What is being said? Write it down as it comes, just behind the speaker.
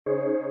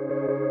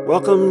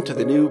Welcome to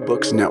the New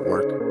Books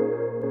Network.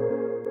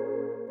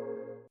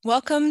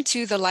 Welcome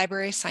to the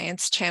Library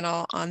Science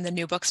channel on the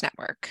New Books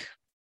Network.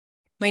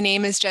 My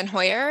name is Jen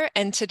Hoyer,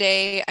 and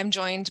today I'm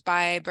joined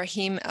by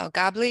Brahim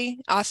El-Guabli,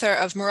 author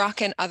of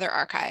Moroccan Other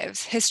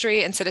Archives,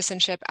 History and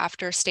Citizenship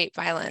After State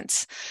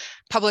Violence,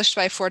 published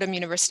by Fordham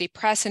University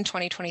Press in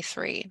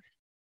 2023.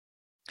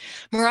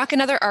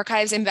 Moroccan Other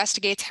Archives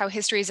investigates how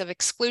histories of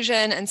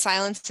exclusion and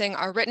silencing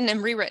are written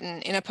and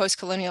rewritten in a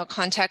post-colonial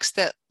context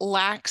that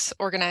lacks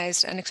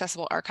organized and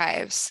accessible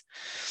archives.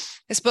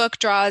 This book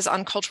draws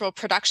on cultural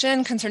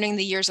production concerning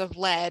the years of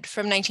lead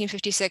from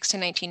 1956 to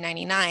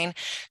 1999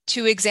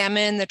 to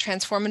examine the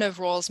transformative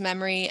roles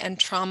memory and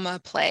trauma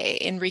play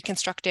in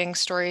reconstructing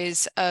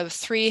stories of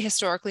three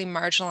historically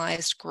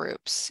marginalized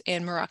groups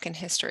in Moroccan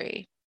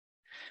history.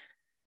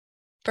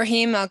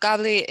 Brahim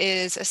El-Guabli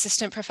is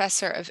Assistant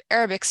Professor of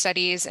Arabic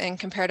Studies and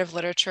Comparative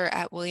Literature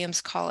at Williams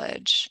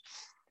College.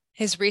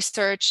 His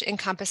research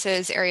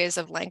encompasses areas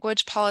of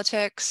language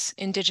politics,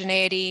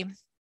 indigeneity,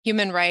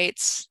 human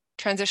rights,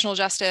 transitional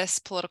justice,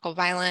 political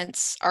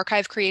violence,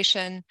 archive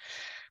creation,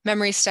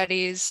 memory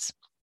studies,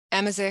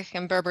 Amazigh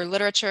and Berber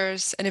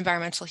literatures, and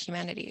environmental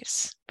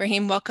humanities.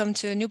 Brahim, welcome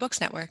to New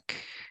Books Network.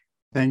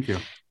 Thank you.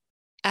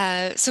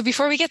 So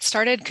before we get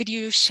started, could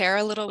you share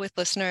a little with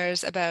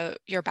listeners about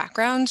your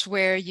background,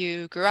 where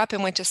you grew up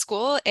and went to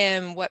school,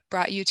 and what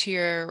brought you to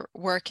your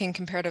work in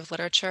comparative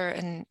literature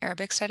and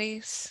Arabic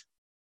studies?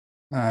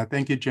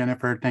 Thank you,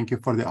 Jennifer. Thank you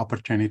for the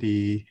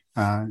opportunity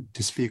to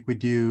speak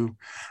with you.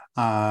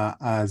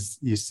 As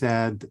you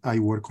said, I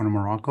work on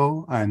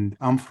Morocco, and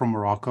I'm from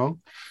Morocco.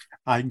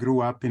 I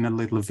grew up in a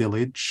little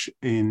village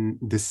in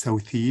the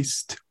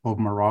southeast of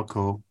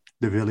Morocco.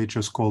 The village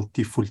is called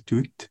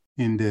Tifultut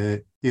in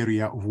the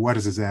area of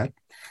Ouarzazate.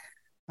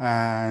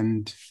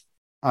 And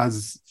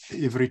as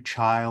every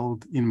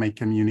child in my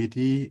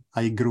community,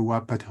 I grew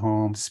up at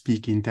home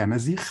speaking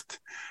Tamazight,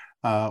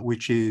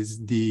 which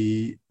is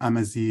the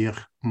Amazigh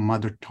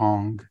mother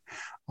tongue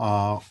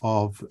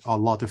of a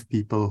lot of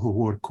people who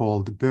were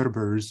called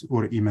Berbers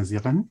or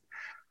Imazighan.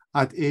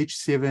 At age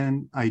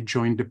 7, I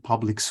joined the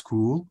public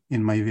school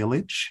in my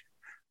village.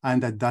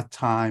 And at that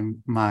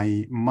time,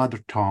 my mother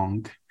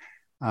tongue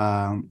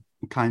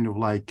kind of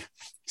like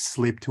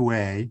slipped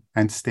away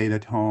and stayed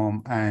at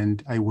home.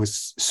 And I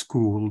was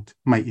schooled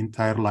my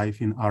entire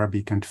life in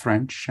Arabic and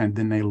French. And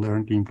then I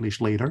learned English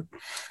later.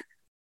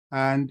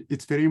 And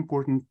it's very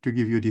important to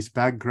give you this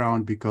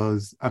background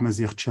because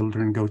Amazigh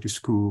children go to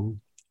school.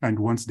 And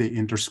once they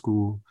enter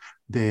school,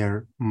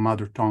 their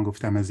mother tongue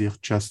of Amazigh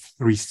just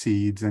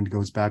recedes and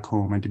goes back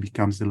home and it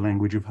becomes the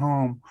language of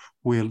home,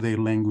 while their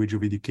language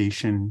of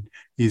education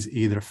is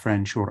either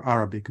French or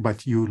Arabic.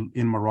 But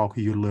in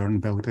Morocco, you learn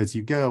both as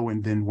you go.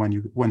 And then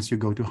once you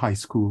go to high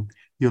school,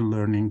 you'll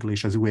learn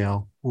English as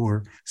well,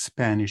 or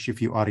Spanish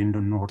if you are in the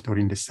north or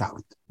in the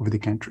south of the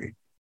country.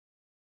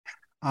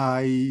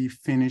 I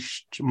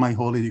finished my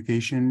whole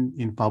education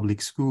in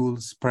public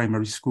schools,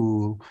 primary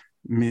school,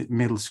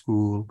 middle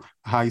school,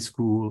 high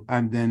school,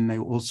 and then I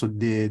also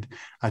did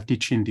a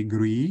teaching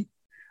degree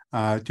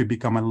to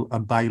become a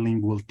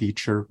bilingual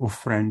teacher of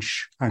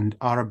French and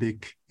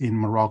Arabic in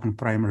Moroccan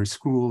primary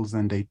schools.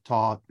 And I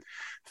taught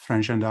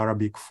French and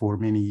Arabic for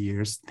many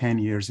years, 10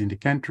 years in the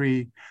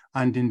country.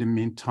 And in the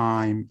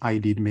meantime, I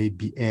did my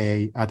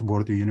BA at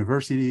Bordeaux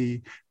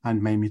University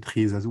and my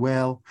maîtrise as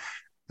well.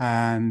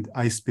 And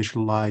I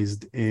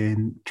specialized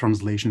in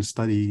translation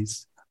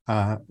studies,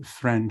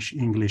 French,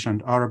 English,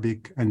 and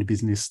Arabic, and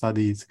business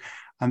studies.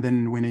 And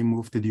then when I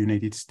moved to the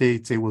United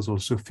States, I was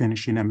also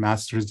finishing a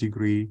master's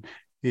degree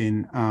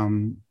in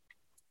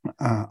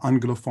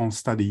Anglophone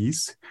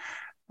studies.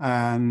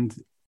 And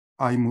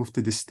I moved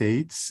to the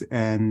States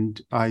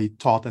and I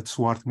taught at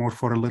Swarthmore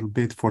for a little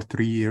bit, for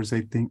 3 years,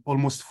 I think,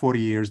 almost 4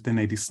 years. Then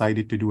I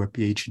decided to do a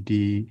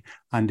PhD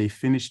and I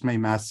finished my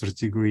master's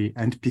degree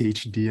and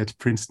PhD at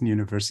Princeton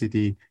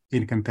University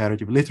in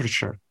comparative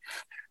literature.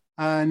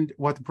 And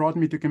what brought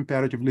me to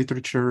comparative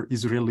literature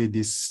is really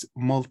this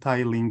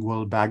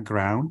multilingual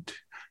background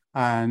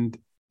and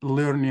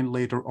learning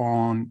later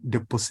on the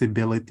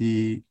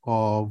possibility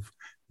of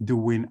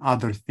doing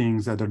other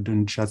things other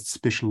than just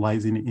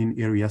specializing in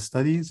area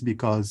studies,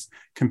 because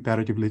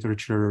comparative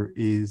literature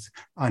is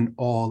an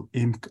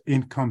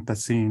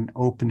all-encompassing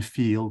open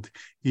field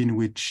in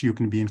which you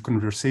can be in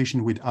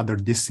conversation with other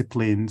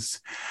disciplines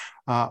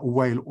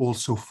while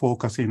also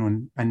focusing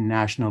on a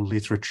national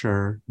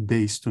literature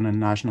based on a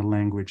national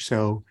language.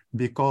 So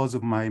because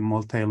of my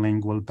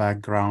multilingual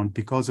background,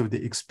 because of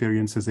the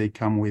experiences I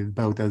come with,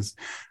 both as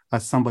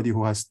somebody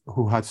who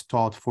has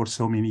taught for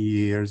so many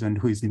years and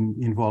who is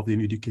involved in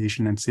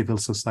education and civil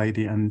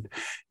society and,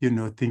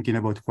 thinking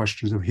about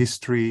questions of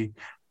history,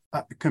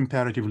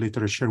 comparative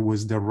literature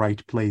was the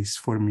right place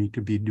for me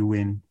to be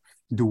doing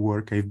the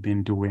work I've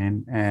been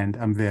doing, and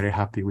I'm very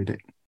happy with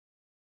it.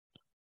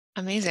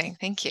 Amazing,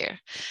 thank you.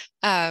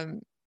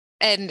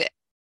 And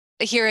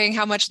hearing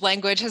how much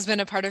language has been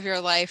a part of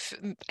your life.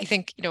 I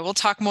think, we'll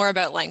talk more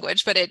about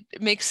language, but it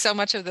makes so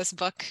much of this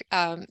book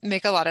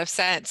make a lot of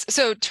sense.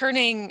 So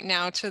turning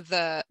now to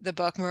the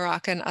book,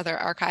 Moroccan Other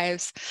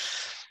Archives,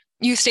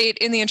 you state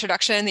in the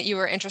introduction that you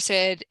were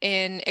interested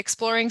in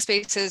exploring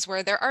spaces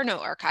where there are no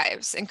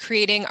archives and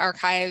creating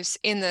archives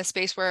in the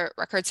space where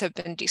records have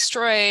been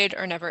destroyed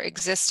or never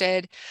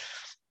existed,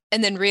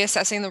 and then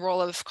reassessing the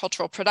role of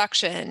cultural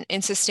production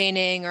in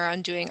sustaining or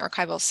undoing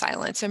archival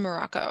silence in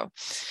Morocco.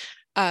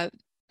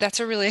 That's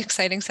a really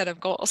exciting set of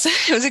goals.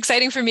 It was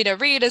exciting for me to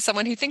read as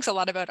someone who thinks a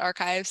lot about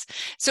archives.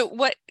 So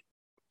what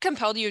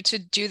compelled you to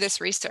do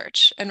this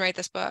research and write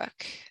this book?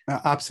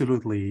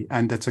 Absolutely.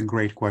 And that's a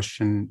great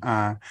question.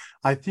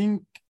 I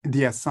think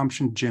the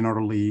assumption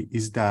generally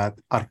is that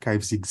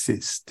archives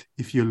exist.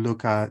 If you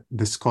look at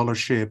the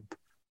scholarship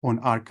on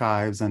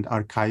archives and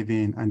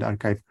archiving and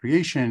archive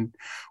creation,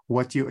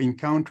 what you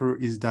encounter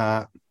is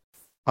that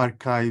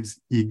archives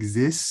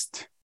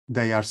exist,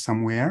 they are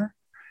somewhere.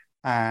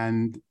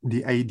 And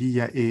the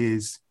idea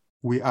is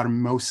we are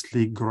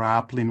mostly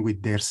grappling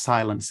with their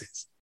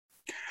silences.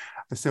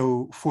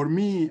 So for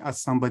me,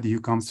 as somebody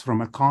who comes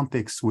from a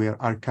context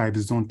where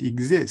archives don't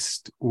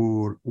exist,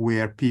 or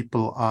where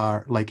people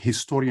are, like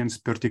historians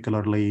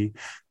particularly,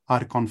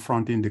 are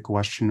confronting the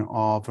question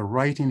of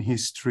writing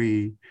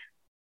histories,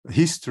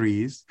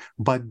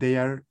 but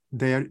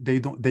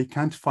they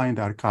can't find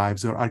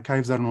archives, or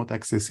archives are not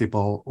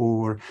accessible,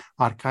 or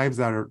archives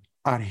are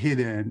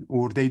hidden,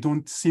 or they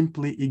don't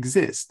simply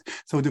exist.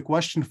 So the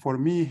question for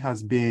me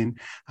has been,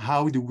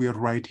 how do we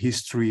write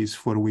histories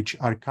for which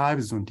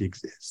archives don't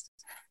exist?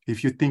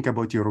 If you think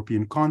about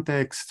European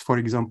context, for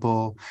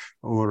example,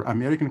 or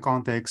American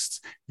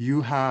contexts,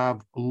 you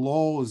have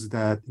laws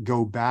that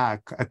go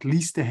back at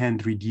least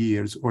 100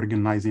 years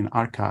organizing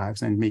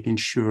archives and making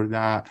sure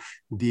that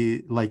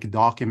the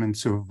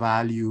documents of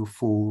value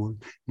for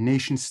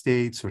nation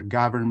states or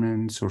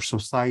governments or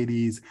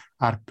societies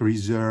are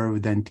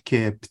preserved and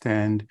kept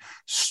and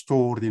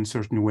stored in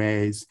certain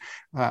ways,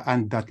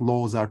 and that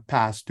laws are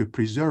passed to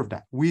preserve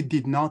that. We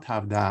did not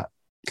have that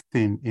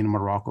thing in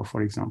Morocco,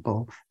 for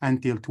example,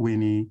 until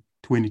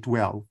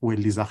 2012,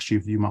 when Les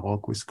Archives du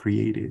Maroc was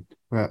created,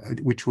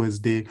 which was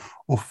the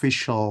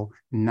official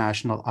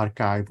national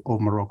archive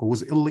of Morocco,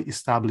 was only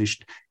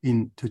established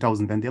in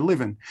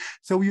 2011.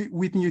 So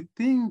when you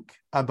think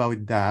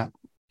about that,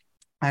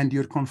 and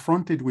you're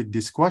confronted with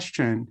this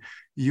question,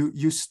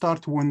 you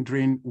start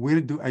wondering, where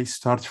do I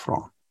start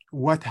from?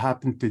 What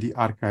happened to the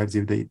archives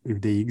if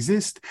they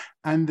exist?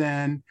 And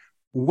then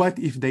what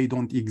if they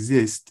don't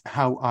exist?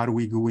 How are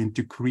we going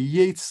to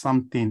create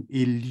something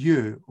in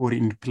lieu or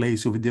in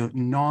place of the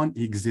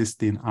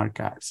non-existing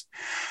archives?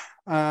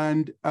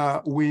 And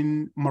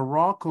when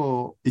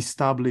Morocco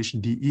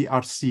established the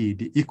ERC,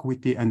 the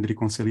Equity and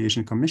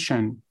Reconciliation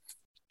Commission,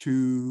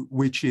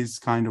 which is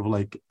kind of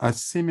like a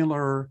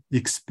similar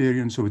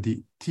experience of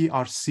the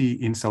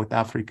TRC in South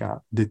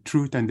Africa, the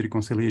Truth and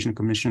Reconciliation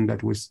Commission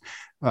that was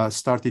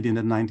started in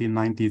the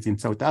 1990s in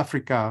South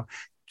Africa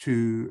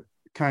to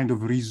kind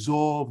of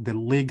resolve the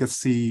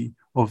legacy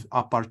of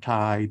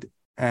apartheid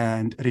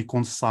and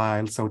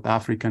reconcile South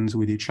Africans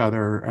with each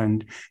other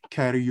and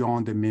carry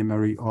on the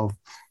memory of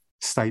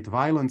state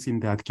violence in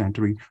that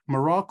country.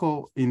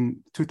 Morocco in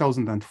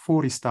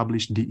 2004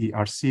 established the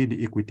ERC,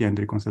 the Equity and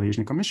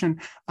Reconciliation Commission.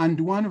 And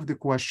one of the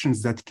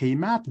questions that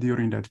came up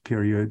during that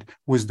period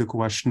was the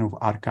question of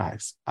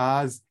archives.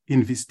 As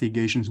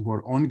investigations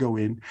were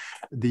ongoing,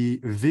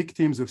 the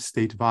victims of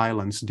state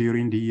violence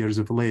during the years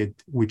of lead,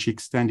 which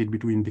extended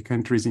between the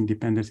country's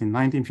independence in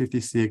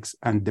 1956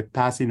 and the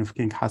passing of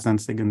King Hassan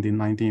II in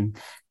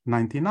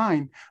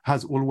 1999,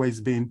 has always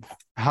been,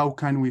 how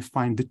can we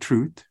find the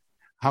truth?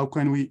 How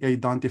can we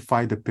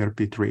identify the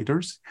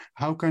perpetrators?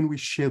 How can we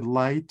shed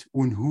light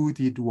on who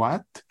did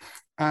what?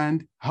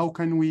 And how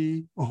can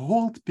we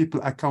hold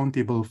people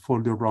accountable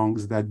for the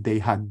wrongs that they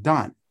had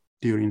done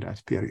during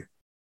that period?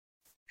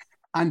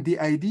 And the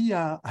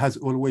idea has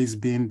always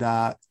been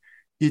that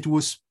it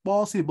was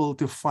possible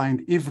to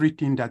find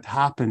everything that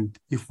happened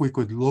if we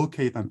could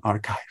locate an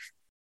archive.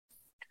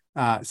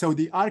 So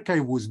the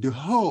archive was the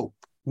hope,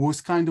 was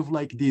kind of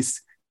like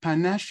this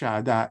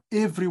panacea that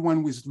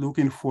everyone was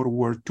looking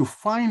forward to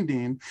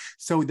finding,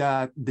 so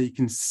that they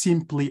can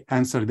simply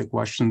answer the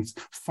questions,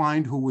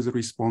 find who was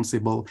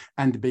responsible,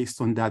 and based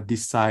on that,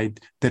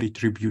 decide the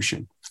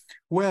retribution.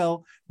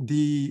 Well,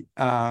 the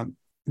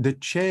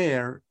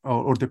chair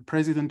or the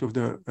president of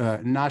the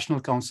National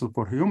Council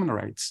for Human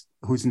Rights,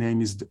 whose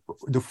name is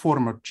the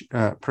former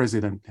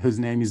president, whose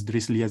name is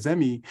Driss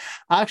Liazami,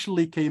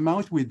 actually came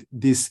out with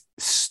this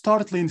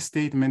startling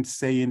statement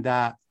saying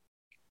that,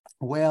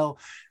 well,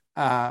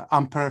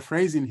 I'm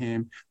paraphrasing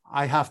him,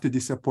 I have to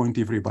disappoint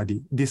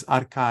everybody. These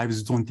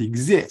archives don't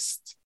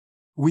exist.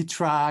 We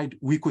tried,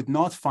 we could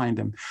not find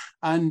them.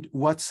 And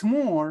what's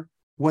more,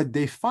 what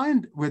they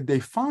found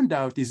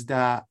out is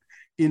that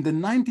in the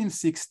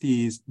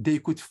 1960s, they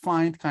could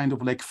find kind of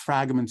like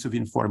fragments of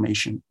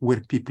information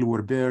where people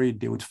were buried.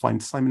 They would find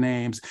some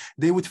names.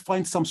 They would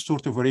find some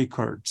sort of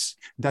records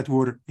that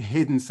were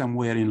hidden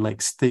somewhere in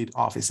like state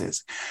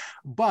offices.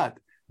 But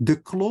the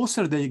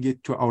closer they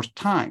get to our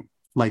time,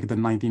 like the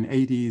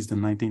 1980s, the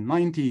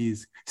 1990s,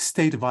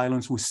 state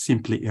violence was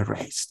simply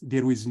erased.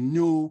 There was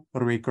no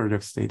record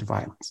of state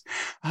violence.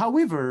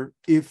 However,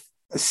 if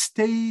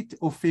state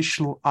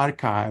official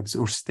archives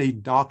or state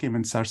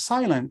documents are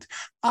silent,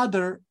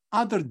 other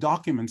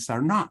documents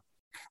are not.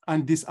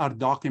 And these are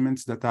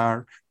documents that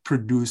are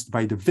produced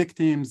by the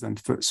victims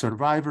and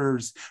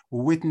survivors,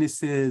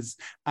 witnesses,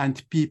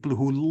 and people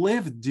who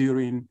lived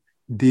during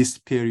this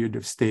period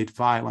of state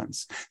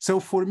violence. So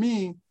for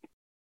me,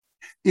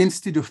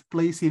 instead of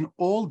placing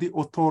all the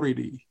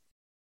authority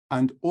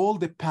and all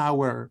the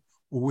power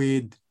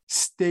with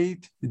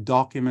state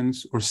documents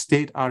or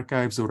state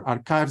archives or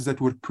archives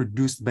that were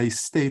produced by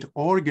state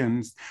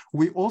organs,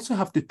 we also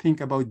have to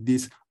think about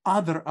this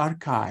other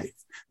archive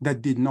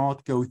that did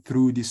not go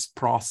through this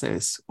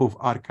process of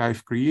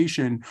archive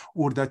creation,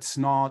 or that's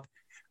not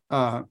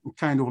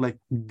kind of like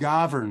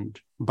governed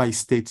by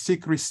state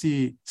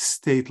secrecy,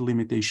 state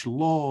limitation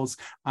laws,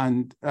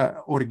 and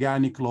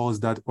organic laws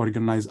that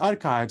organize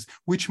archives,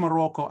 which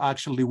Morocco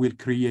actually will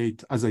create,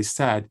 as I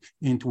said,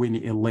 in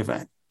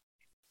 2011.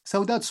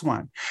 So that's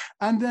one.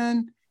 And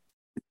then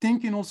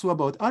thinking also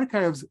about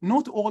archives,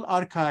 not all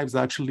archives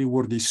actually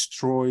were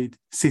destroyed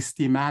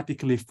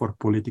systematically for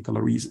political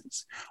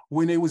reasons.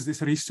 When I was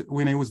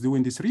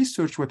doing this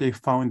research, what I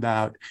found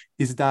out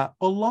is that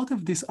a lot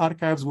of these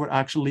archives were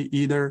actually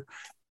either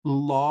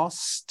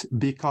lost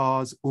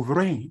because of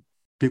rain,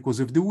 because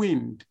of the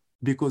wind,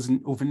 because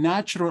of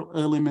natural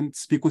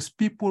elements, because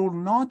people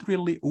were not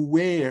really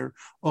aware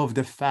of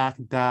the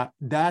fact that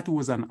that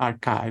was an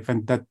archive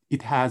and that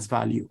it has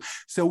value.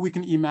 So we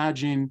can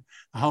imagine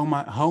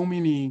how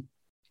many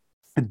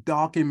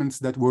documents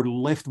that were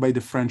left by the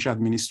French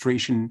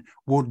administration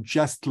were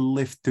just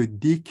left to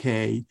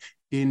decay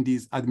in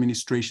these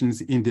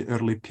administrations in the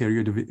early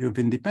period of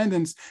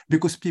independence,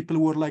 because people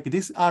were like,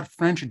 these are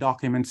French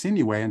documents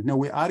anyway, and now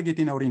we are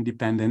getting our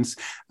independence.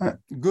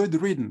 Good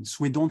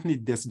riddance. We don't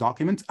need this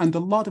document. And a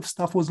lot of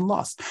stuff was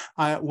lost.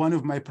 One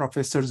of my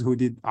professors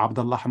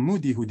Abdullah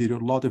Hamoudi, who did a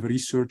lot of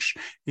research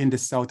in the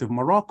south of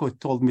Morocco,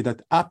 told me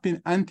that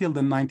until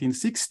the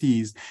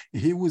 1960s,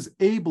 he was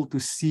able to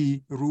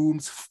see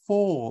rooms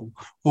full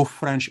of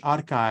French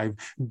archive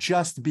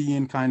just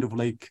being kind of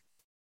like,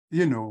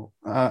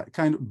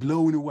 kind of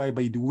blown away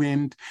by the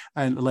wind,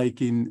 and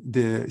like in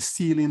the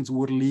ceilings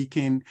were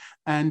leaking,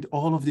 and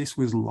all of this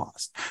was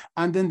lost.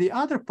 And then the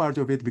other part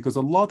of it, because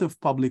a lot of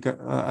public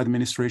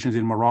administrations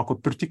in Morocco,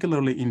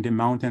 particularly in the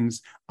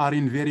mountains, are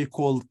in very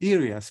cold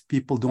areas.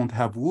 People don't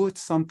have wood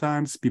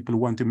sometimes. People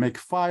want to make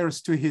fires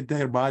to heat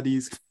their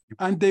bodies,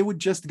 and they would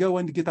just go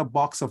and get a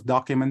box of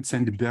documents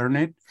and burn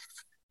it.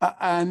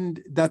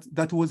 And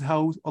that was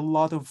how a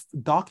lot of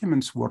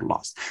documents were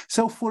lost.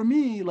 So for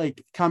me,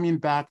 like coming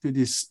back to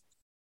this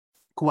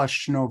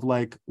question of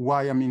like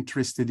why I'm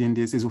interested in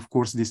this is, of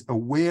course, this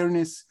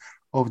awareness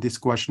of this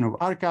question of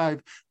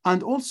archive,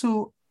 and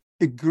also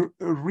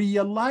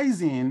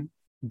realizing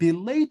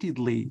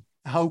belatedly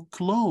how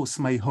close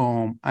my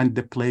home and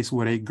the place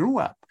where I grew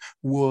up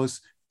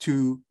was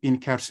to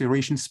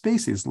incarceration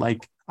spaces.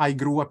 Like I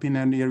grew up in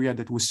an area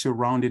that was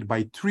surrounded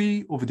by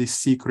 3 of the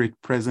secret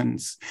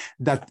prisons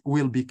that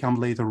will become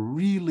later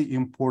really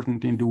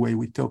important in the way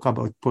we talk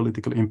about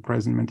political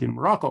imprisonment in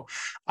Morocco.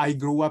 I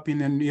grew up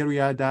in an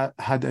area that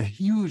had a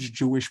huge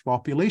Jewish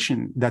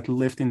population that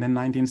lived in the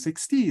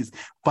 1960s,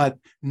 but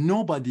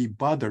nobody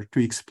bothered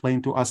to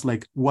explain to us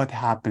like what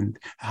happened,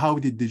 how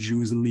did the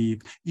Jews live,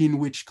 in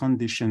which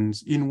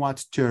conditions, in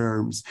what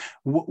terms,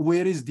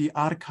 where is the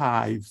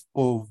archive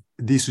of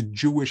this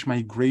Jewish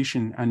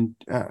migration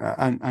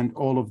and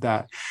all of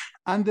that.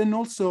 And then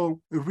also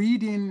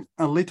reading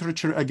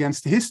literature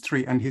against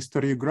history and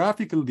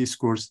historiographical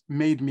discourse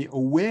made me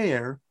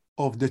aware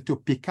of the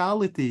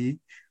topicality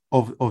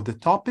of the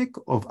topic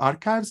of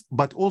archives,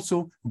 but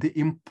also the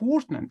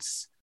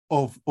importance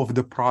of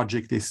the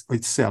project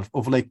itself,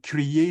 of like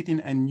creating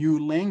a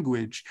new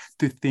language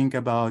to think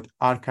about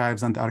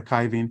archives and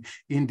archiving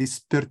in this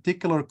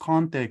particular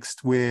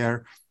context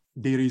where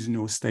there is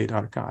no state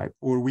archive,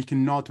 or we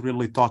cannot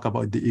really talk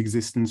about the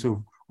existence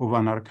of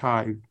an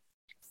archive.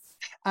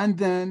 And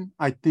then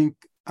I think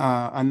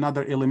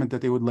another element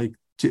that I would like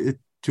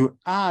to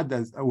add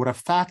or a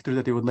factor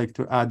that I would like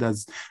to add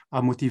as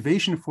a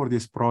motivation for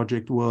this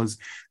project was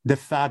the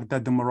fact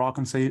that the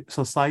Moroccan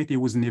society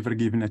was never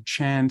given a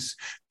chance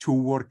to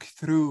work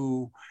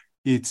through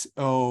its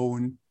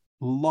own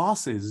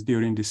losses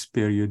during this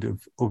period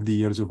of the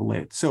years of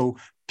late. So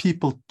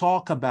people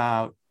talk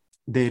about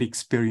their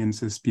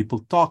experiences.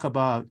 People talk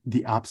about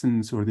the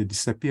absence or the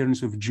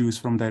disappearance of Jews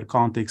from their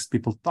context.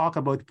 People talk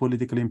about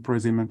political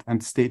imprisonment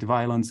and state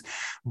violence,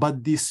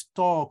 but this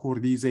talk or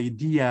these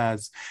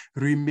ideas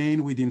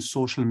remain within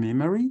social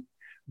memory,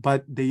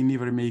 but they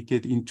never make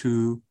it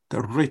into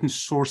the written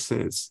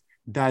sources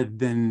that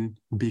then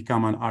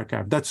become an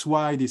archive. That's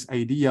why this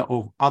idea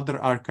of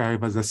other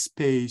archive as a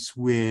space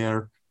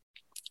where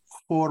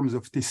forms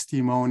of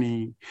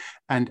testimony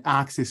and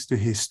access to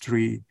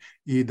history,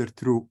 either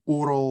through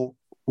oral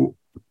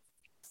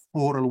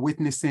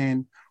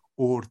witnessing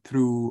or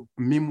through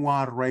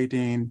memoir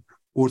writing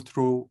or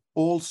through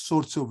all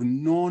sorts of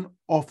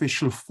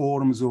non-official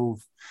forms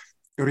of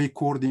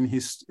recording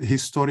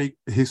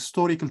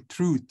historical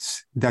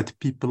truths that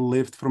people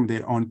lived from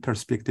their own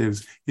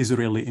perspectives is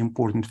really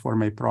important for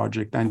my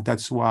project. And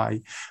that's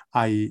why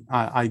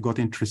I got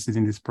interested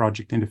in this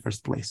project in the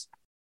first place.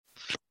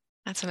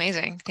 That's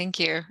amazing. Thank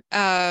you.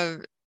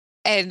 And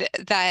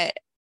that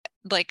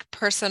like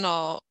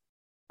personal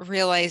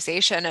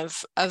realization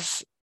of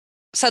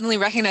suddenly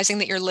recognizing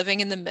that you're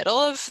living in the middle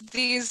of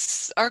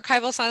these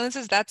archival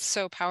silences, that's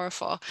so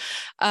powerful.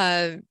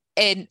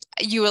 And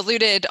you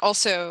alluded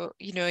also,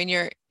 in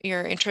your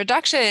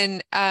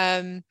introduction,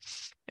 or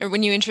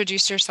when you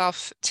introduced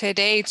yourself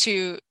today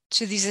to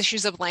these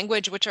issues of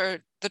language, which are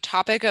the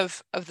topic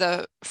of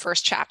the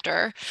first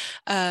chapter,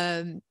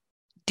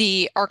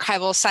 the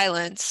archival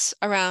silence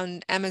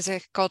around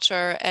Amazigh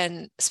culture,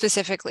 and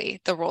specifically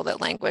the role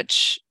that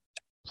language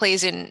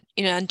plays in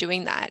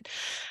doing that.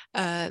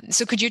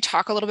 So could you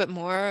talk a little bit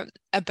more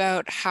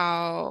about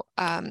how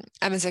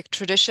Amazigh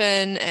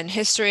tradition and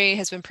history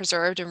has been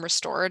preserved and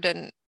restored,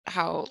 and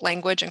how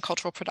language and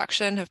cultural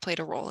production have played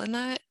a role in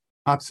that?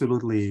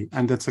 Absolutely.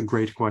 And that's a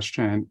great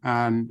question.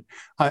 And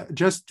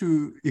just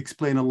to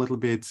explain a little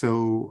bit,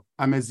 so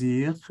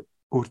Amazigh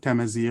or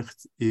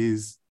Tamazight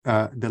is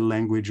the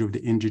language of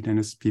the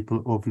indigenous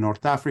people of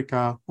North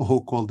Africa,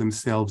 who call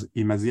themselves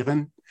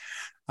Imazighen.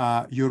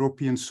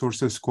 European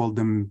sources call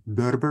them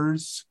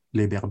Berbers,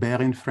 les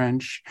Berbères in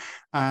French,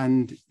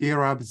 and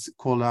Arabs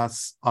call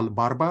us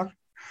Al-Barbar.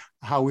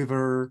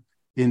 However,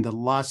 in the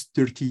last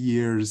 30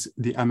 years,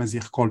 the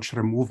Amazigh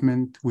culture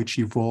movement, which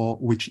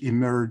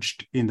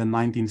emerged in the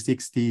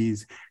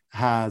 1960s,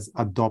 has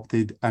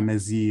adopted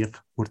Amazigh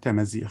or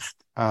Tamazight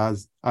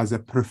as a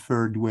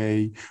preferred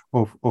way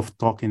of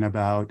talking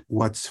about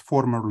what's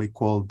formerly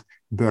called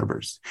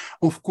Berbers.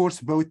 Of course,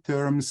 both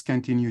terms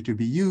continue to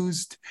be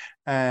used,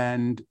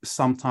 and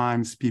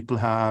sometimes people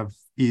have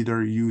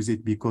either use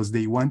it because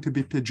they want to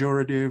be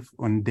pejorative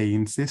and they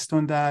insist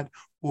on that,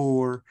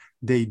 or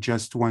they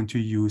just want to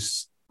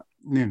use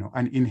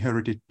an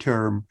inherited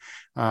term.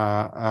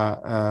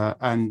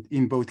 And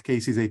in both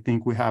cases, I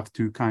think we have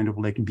to kind of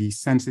like be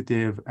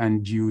sensitive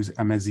and use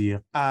Amazigh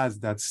as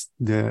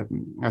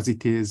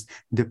it is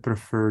the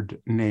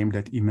preferred name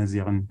that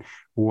Imazighen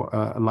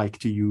like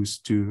to use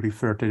to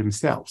refer to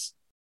themselves.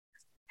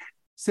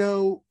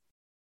 So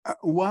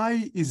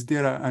why is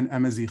there an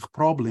Amazigh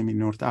problem in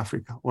North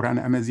Africa, or an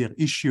Amazigh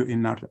issue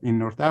in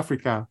North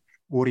Africa,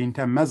 or in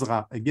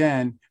Tamazgha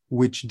again,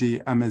 which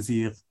the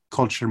Amazigh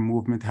culture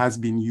movement has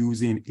been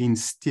using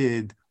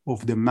instead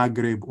of the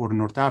Maghreb or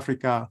North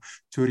Africa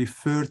to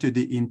refer to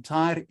the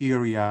entire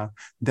area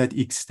that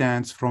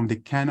extends from the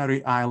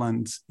Canary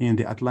Islands in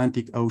the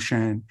Atlantic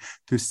Ocean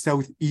to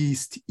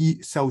southwest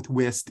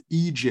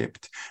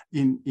Egypt,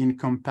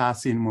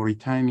 encompassing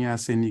Mauritania,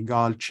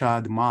 Senegal,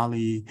 Chad,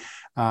 Mali,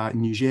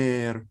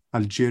 Niger,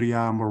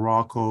 Algeria,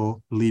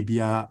 Morocco,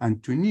 Libya,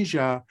 and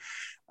Tunisia,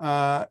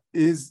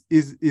 is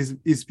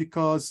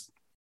because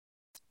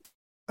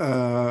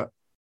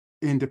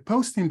in the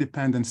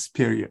post-independence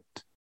period,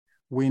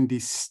 when the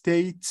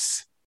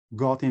states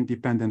got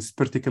independence,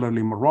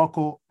 particularly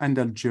Morocco and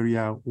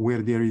Algeria,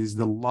 where there is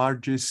the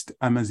largest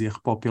Amazigh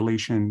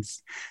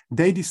populations,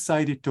 they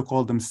decided to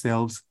call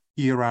themselves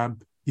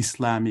Arab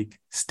Islamic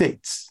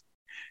states,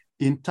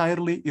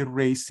 entirely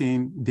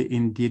erasing the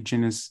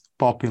indigenous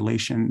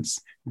populations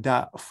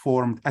that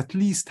formed at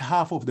least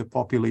half of the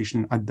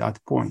population at that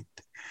point.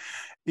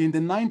 In the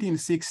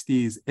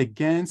 1960s,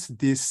 against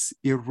this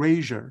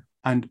erasure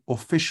and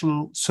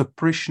official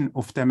suppression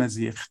of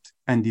Tamazight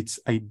and its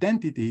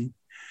identity,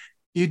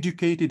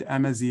 educated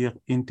Amazigh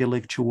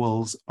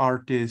intellectuals,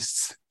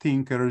 artists,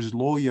 thinkers,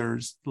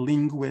 lawyers,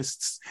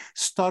 linguists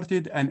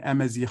started an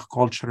Amazigh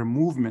culture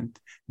movement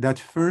that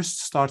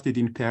first started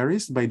in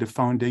Paris by the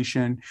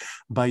foundation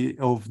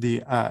of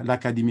the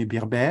l'Académie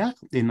Berbère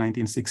in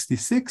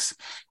 1966,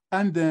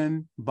 and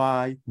then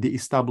by the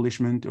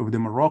establishment of the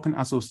Moroccan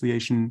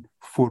Association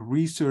for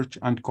Research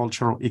and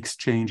Cultural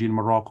Exchange in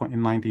Morocco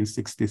in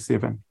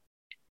 1967.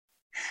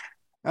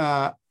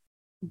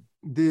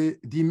 The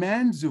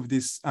demands of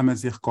this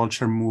Amazigh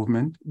culture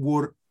movement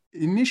were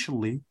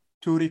initially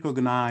to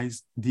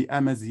recognize the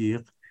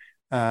Amazigh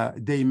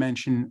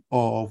dimension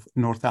of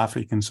North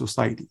African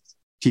societies,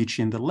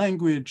 teaching the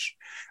language,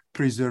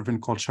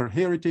 preserving cultural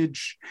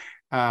heritage,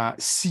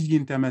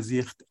 seeing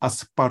Tamazight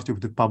as part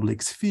of the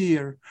public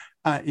sphere,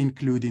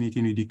 including it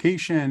in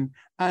education,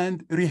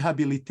 and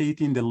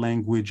rehabilitating the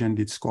language and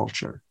its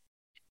culture.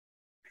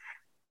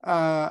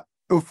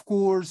 Of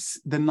course,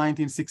 the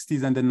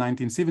 1960s and the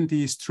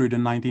 1970s through the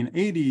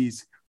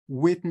 1980s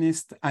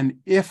witnessed an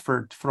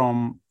effort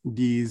from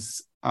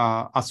these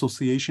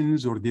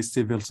associations or this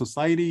civil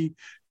society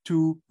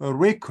to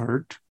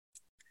record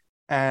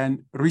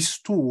and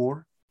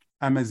restore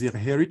Amazigh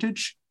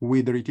heritage,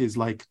 whether it is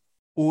like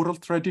oral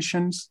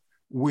traditions,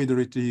 whether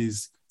it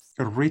is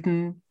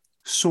written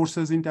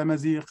sources in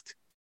Amazigh,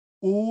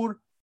 or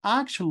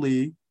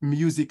actually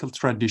musical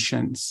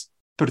traditions,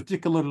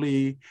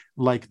 particularly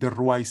like the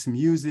Ruwais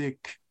music,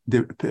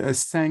 the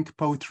Sank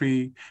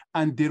poetry,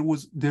 and there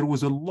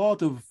was a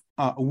lot of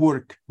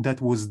work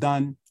that was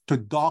done to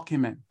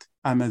document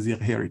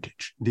Amazigh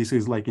heritage. This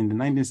is like in the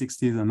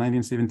 1960s and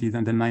 1970s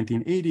and the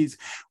 1980s,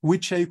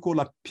 which I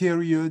call a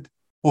period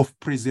of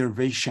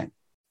preservation.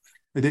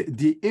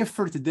 The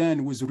effort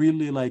then was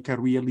really like a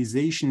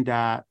realization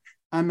that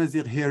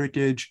Amazigh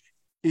heritage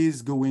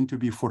is going to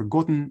be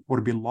forgotten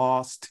or be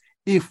lost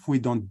if we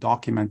don't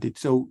document it.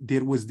 So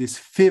there was this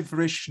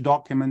feverish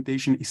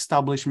documentation,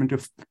 establishment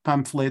of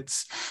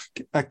pamphlets,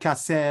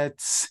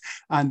 cassettes,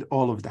 and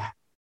all of that.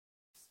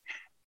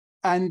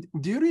 And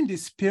during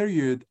this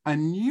period, a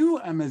new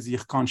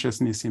Amazigh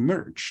consciousness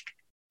emerged.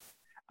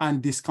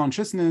 And this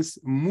consciousness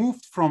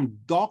moved from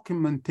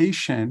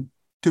documentation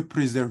to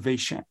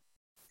preservation.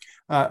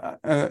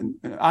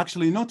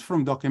 Actually, not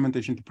from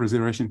documentation to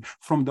preservation,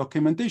 from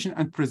documentation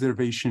and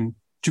preservation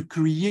to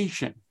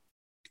creation,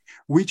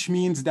 which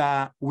means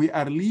that we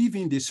are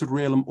leaving this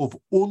realm of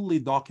only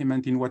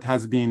documenting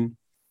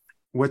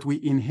what we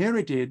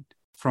inherited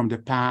from the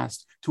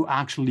past to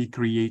actually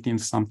creating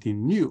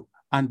something new.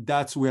 And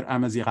that's where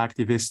Amazigh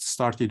activists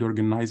started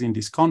organizing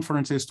these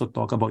conferences to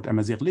talk about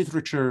Amazigh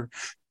literature,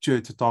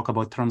 to talk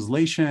about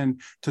translation,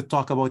 to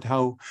talk about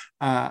how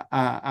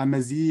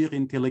Amazigh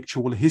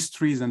intellectual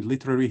histories and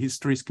literary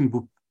histories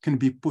can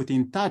be put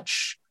in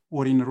touch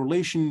or in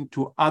relation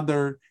to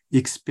other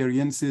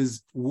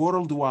experiences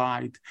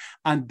worldwide.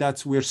 And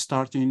that's where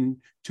starting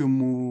to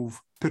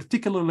move,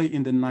 particularly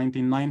in the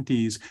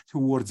 1990s,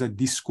 towards a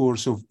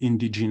discourse of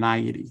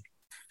indigeneity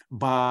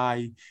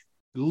by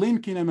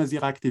linking Amazigh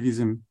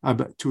activism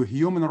to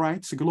human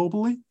rights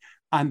globally,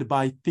 and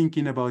by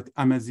thinking about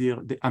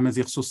the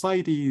Amazigh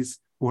societies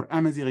or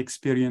Amazigh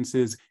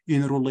experiences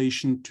in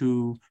relation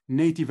to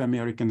Native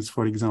Americans,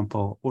 for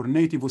example, or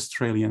Native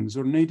Australians,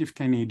 or Native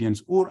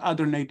Canadians, or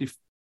other Native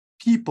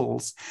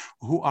peoples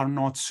who are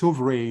not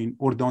sovereign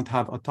or don't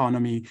have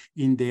autonomy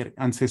in their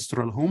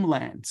ancestral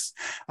homelands,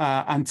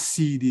 and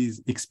see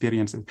these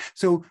experiences.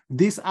 So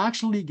this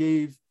actually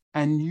gave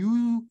a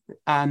new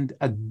and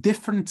a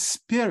different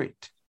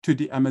spirit to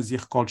the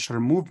Amazigh culture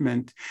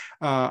movement,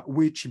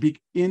 which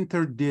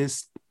entered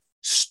this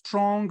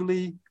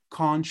strongly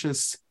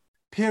conscious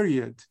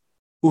period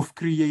of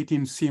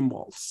creating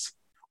symbols,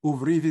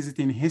 of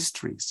revisiting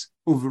histories,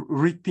 of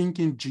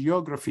rethinking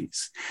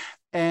geographies,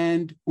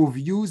 and of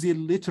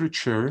using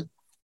literature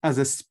as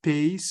a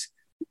space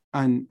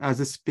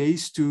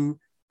to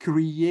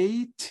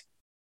create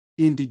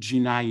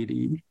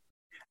indigeneity,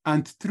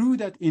 and through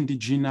that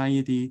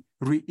indigeneity,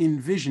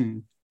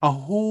 re-envision a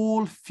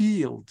whole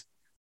field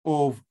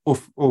of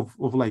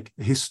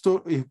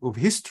history,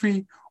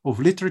 of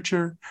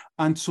literature,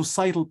 and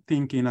societal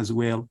thinking as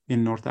well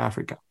in North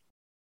Africa.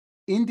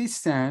 In this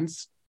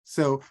sense,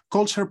 so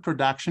culture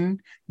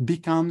production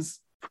becomes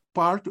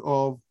part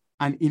of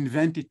an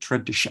invented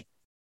tradition.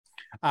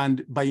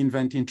 And by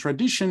inventing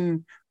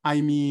tradition, I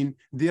mean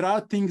there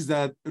are things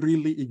that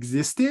really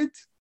existed,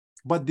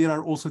 but there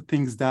are also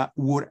things that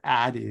were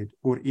added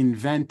or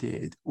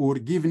invented or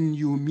given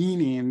new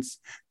meanings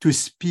to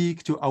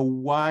speak to a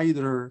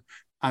wider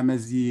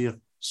Amazigh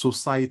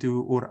society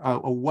or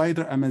a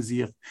wider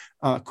Amazigh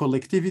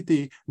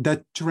collectivity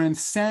that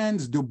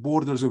transcends the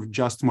borders of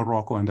just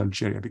Morocco and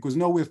Algeria. Because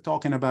now we're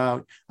talking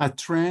about a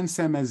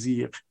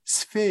trans-Amazigh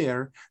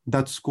sphere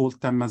that's called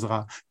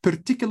Tamazgha,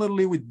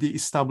 particularly with the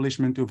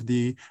establishment of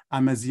the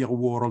Amazigh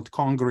World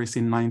Congress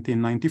in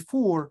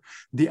 1994,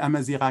 the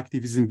Amazigh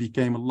activism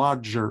became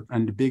larger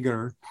and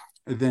bigger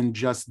than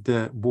just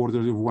the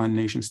borders of one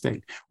nation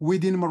state.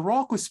 Within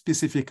Morocco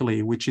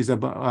specifically, which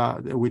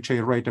I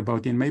write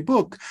about in my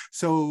book,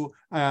 so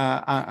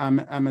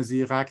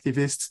Amazigh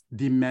activists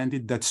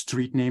demanded that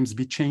street names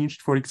be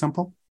changed, for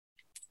example.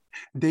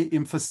 They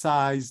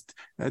emphasized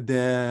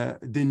the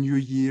New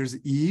Year's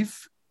Eve,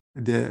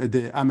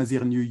 the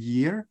Amazigh New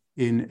Year,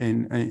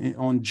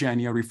 on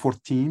January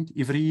 14th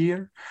every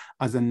year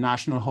as a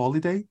national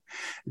holiday.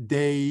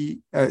 They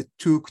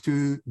took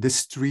to the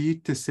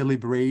street to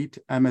celebrate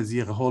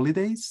Amazigh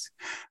holidays.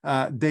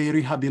 They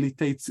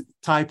rehabilitate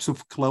types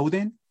of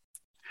clothing.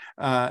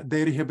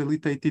 They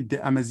rehabilitated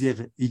the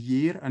Amazigh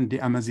year and the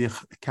Amazigh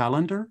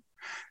calendar.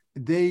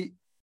 They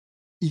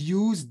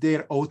used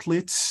their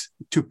outlets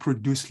to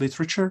produce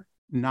literature,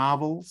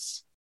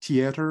 novels,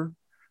 theater,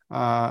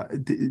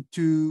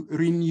 to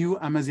renew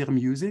Amazigh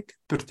music,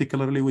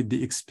 particularly with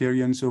the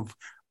experience of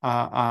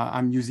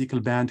a musical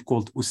band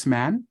called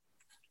Usman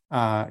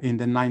in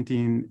the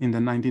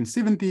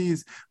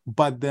 1970s,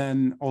 but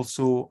then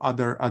also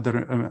other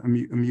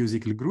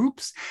musical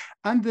groups.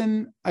 And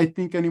then I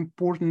think an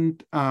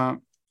important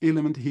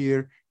element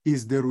here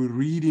is the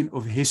rereading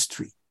of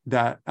history.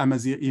 that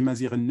Amazigh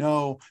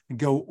know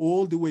go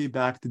all the way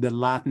back to the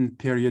Latin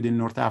period in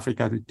North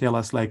Africa to tell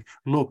us, like,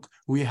 look,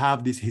 we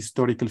have these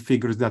historical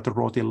figures that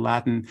wrote in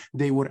Latin.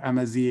 They were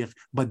Amazigh,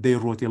 but they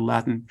wrote in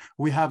Latin.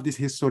 We have these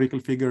historical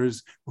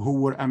figures who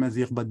were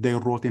Amazigh, but they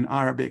wrote in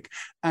Arabic.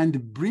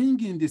 And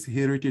bringing this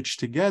heritage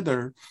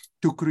together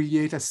to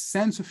create a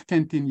sense of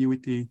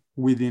continuity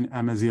within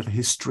Amazigh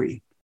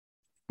history,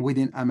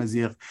 within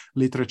Amazigh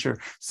literature.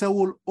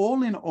 So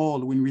all in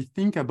all, when we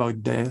think about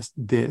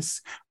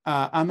this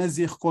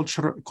Amazigh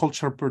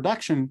culture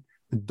production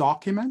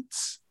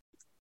documents,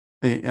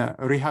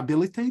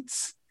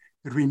 rehabilitates,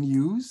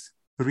 renews,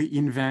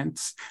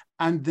 reinvents,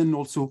 and then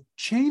also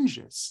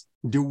changes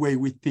the way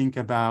we think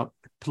about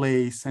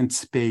place and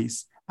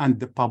space and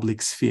the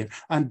public sphere.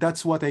 And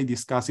that's what I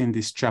discuss in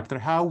this chapter,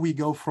 how we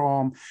go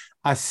from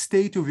a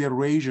state of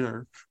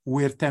erasure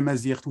where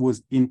Tamazight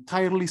was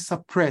entirely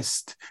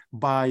suppressed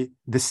by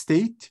the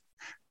state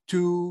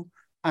to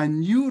a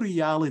new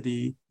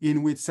reality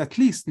in which, at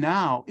least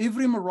now,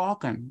 every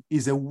Moroccan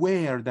is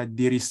aware that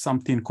there is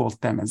something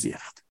called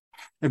Tamazight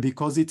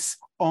because it's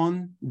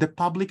on the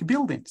public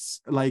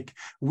buildings. Like,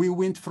 we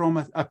went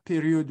from a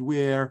period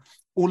where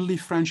only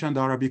French and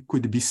Arabic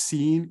could be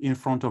seen in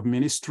front of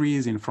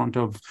ministries, in front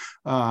of,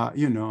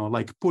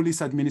 like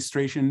police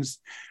administrations,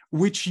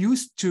 which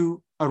used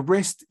to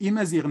arrest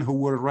Imazigh who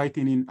were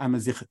writing in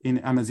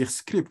Amazigh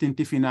script in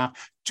Tifinagh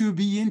to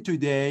be in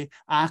today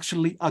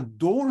actually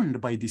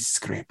adorned by this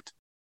script.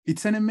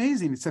 It's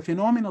a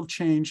phenomenal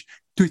change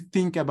to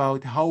think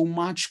about how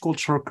much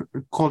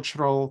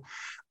cultural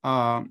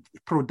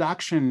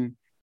production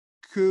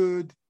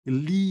could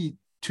lead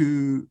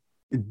to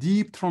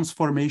deep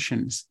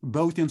transformations,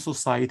 both in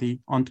society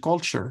and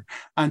culture.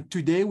 And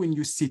today, when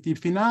you see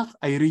Tifinagh,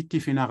 I read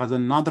Tifinagh as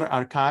another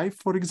archive,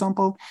 for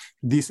example,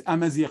 this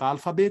Amazigh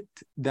alphabet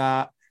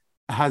that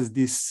has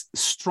this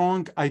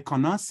strong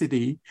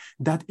iconicity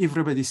that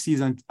everybody sees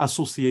and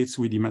associates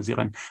with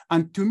Imazigh.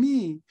 And to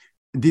me,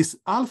 this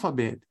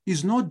alphabet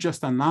is not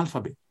just an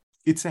alphabet.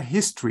 It's a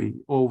history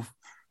of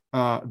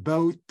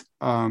both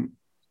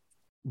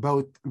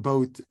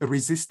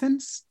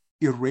resistance,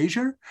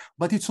 erasure,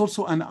 but it's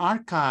also an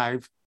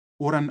archive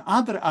or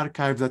another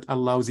archive that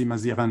allows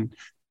Imazigh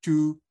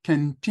to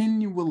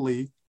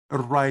continually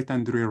write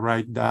and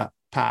rewrite the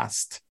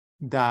past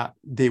that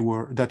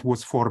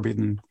was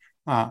forbidden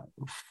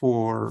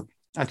for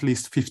at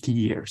least 50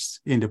 years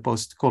in the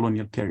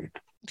post-colonial period.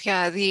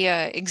 Yeah, the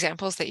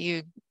examples that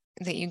you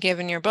give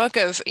in your book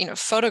of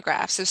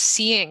photographs of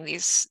seeing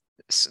this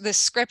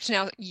script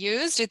now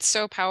used, it's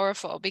so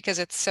powerful because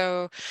it's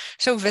so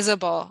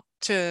visible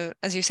to,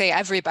 as you say,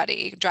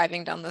 everybody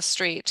driving down the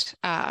street.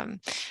 A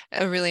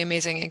really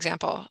amazing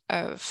example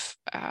of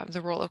the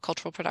role of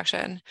cultural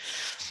production.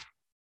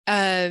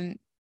 So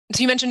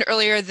you mentioned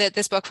earlier that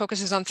this book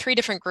focuses on 3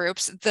 different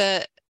groups.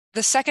 The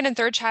second and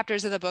third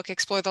chapters of the book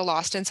explore the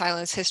lost and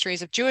silenced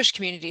histories of Jewish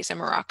communities in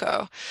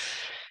Morocco.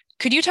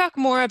 Could you talk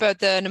more about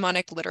the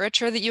mnemonic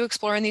literature that you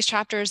explore in these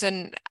chapters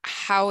and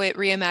how it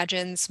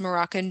reimagines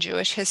Moroccan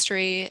Jewish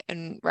history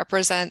and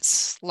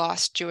represents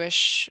lost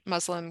Jewish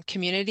Muslim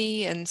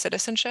community and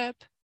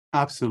citizenship?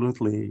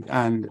 Absolutely.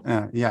 And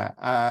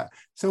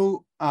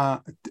so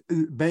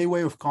by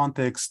way of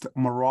context,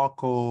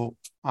 Morocco,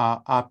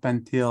 up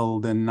until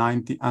the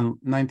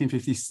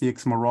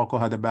 1956, Morocco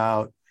had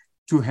about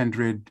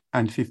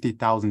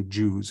 250,000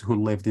 Jews who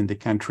lived in the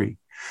country.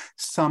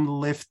 Some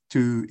left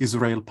to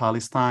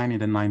Israel-Palestine in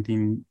the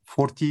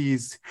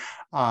 1940s,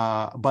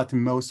 but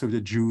most of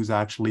the Jews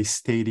actually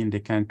stayed in the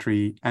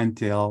country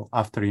until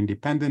after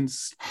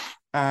independence.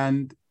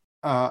 And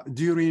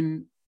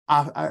during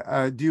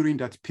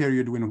that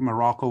period when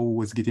Morocco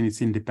was getting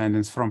its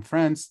independence from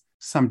France,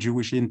 some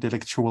Jewish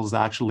intellectuals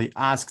actually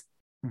asked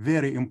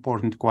very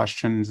important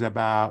questions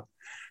about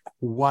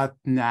what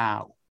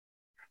now?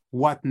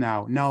 What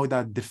now? Now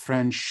that the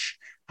French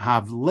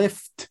have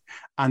left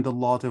and a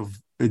lot of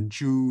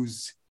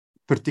Jews,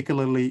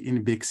 particularly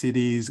in big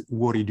cities,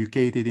 were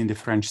educated in the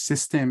French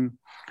system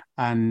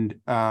and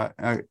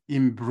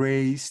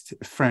embraced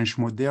French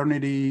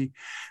modernity.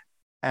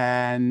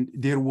 And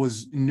there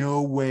was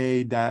no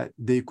way that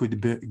they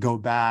could go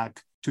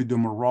back to the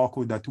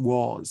Morocco that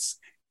was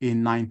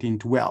in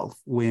 1912,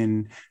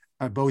 when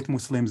both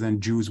Muslims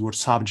and Jews were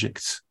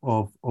subjects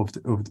of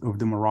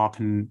the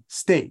Moroccan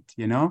state,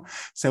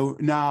 So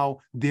now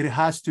there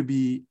has to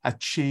be a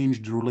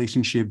changed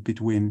relationship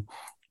between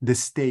the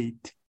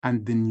state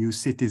and the new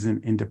citizen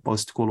in the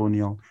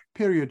post-colonial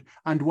period.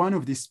 And one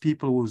of these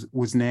people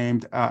was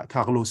named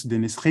Carlos de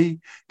Nesri.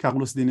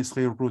 Carlos de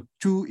Nesri wrote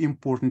 2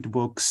 important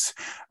books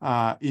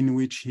in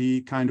which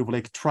he kind of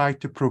like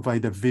tried to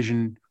provide a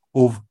vision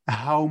of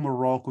how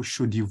Morocco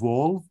should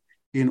evolve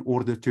in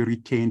order to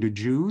retain the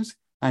Jews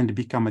and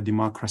become a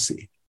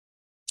democracy.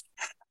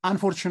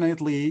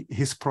 Unfortunately,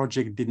 his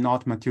project did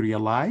not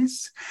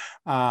materialize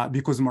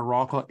because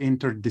Morocco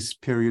entered this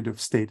period of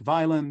state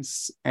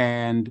violence,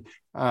 and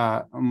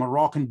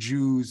Moroccan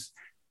Jews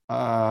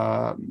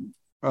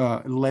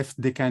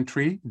left the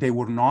country. They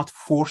were not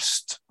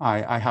forced.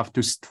 I have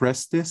to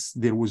stress this.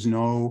 There was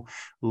no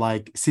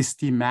like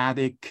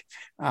systematic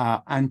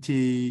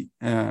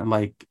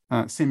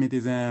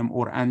anti-Semitism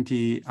or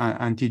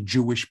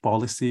anti-Jewish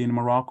policy in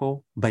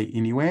Morocco by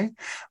any way,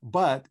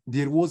 but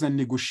there was a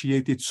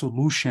negotiated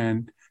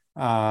solution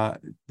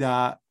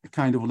that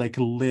kind of like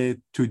led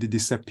to the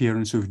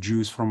disappearance of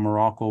Jews from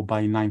Morocco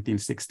by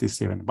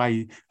 1967.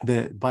 By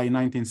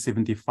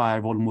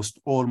 1975, almost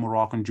all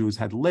Moroccan Jews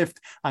had left,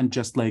 and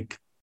just like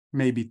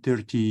maybe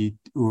 30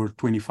 or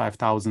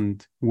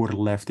 25,000 were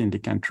left in the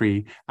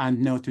country.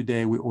 And now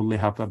today we only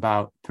have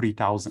about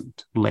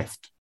 3,000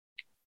 left.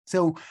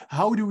 So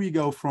how do we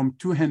go from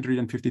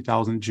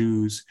 250,000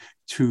 Jews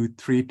to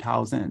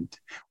 3,000?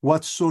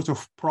 What sort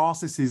of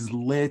processes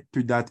led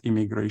to that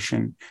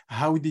immigration?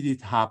 How did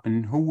it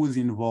happen? Who was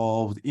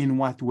involved? In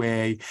what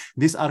way?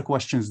 These are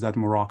questions that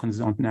Moroccans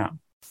don't know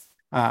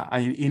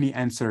any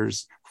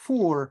answers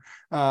for.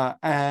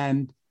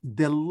 And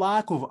the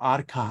lack of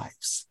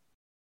archives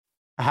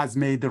has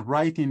made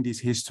writing this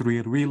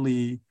history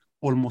really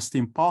almost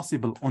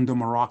impossible on the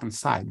Moroccan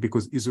side,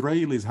 because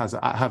Israelis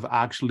have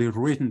actually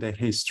written their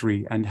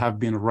history and have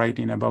been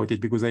writing about it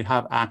because they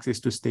have access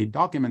to state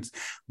documents.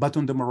 But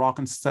on the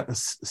Moroccan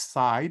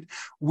side,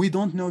 we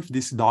don't know if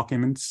these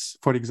documents,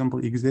 for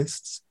example,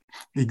 exist.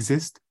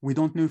 We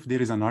don't know if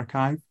there is an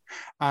archive,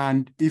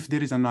 and if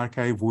there is an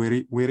archive, where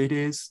it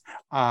is.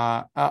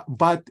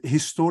 But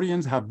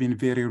historians have been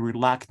very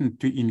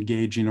reluctant to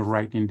engage in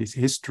writing this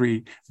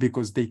history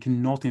because they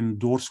cannot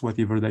endorse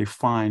whatever they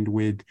find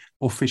with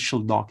official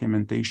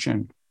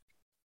documentation.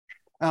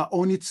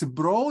 On its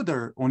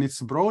broader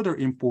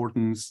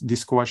importance,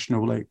 this question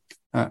of like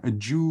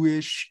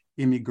Jewish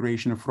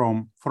immigration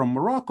from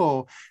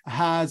Morocco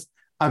has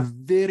a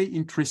very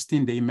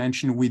interesting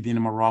dimension within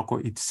Morocco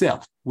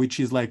itself, which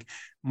is like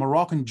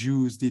Moroccan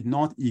Jews did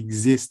not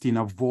exist in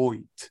a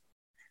void.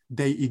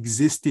 They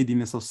existed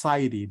in a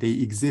society. They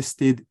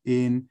existed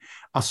in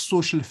a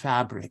social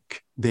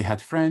fabric. They had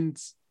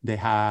friends. They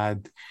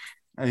had,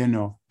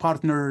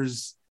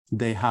 partners.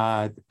 They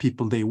had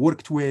people they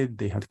worked with.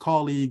 They had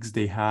colleagues.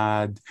 They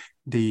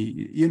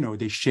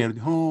shared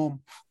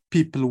home.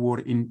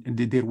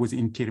 There was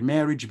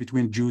intermarriage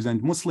between Jews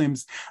and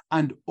Muslims,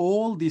 and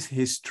all this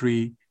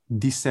history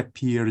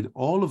disappeared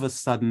all of a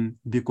sudden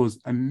because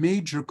a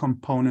major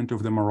component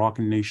of the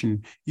Moroccan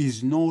nation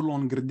is no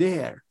longer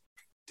there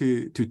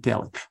to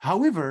tell it.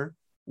 However,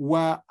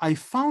 what I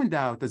found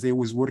out as I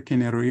was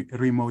working in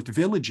remote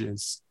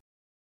villages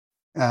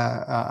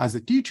as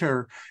a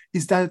teacher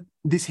is that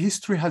this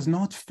history has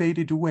not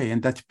faded away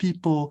and that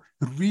people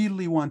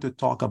really want to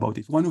talk about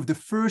it. One of the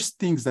first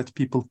things that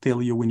people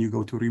tell you when you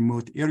go to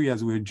remote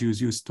areas where Jews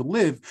used to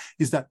live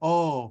is that,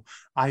 oh,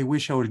 I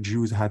wish our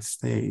Jews had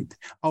stayed.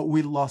 Oh,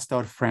 we lost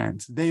our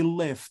friends. They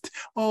left.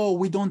 Oh,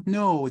 we don't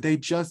know. They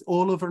just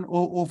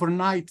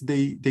overnight,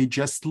 they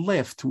just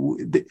left.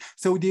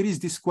 So there is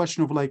this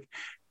question of like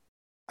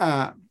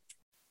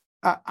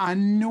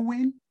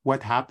unknowing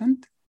what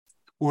happened,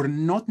 or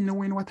not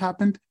knowing what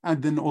happened,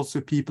 and then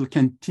also people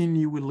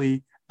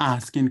continually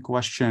asking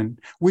questions,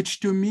 which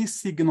to me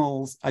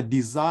signals a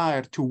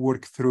desire to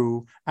work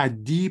through a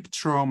deep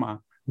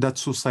trauma that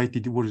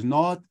society was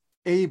not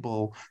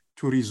able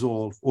to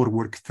resolve or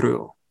work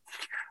through.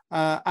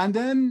 And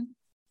then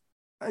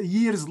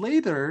years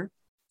later,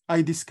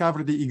 I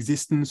discovered the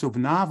existence of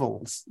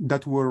novels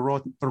that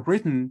were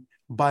written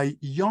by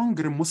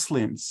younger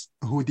Muslims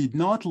who did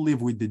not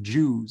live with the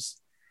Jews,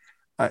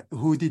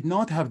 who did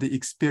not have the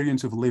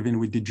experience of living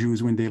with the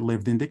Jews when they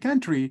lived in the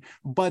country,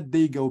 but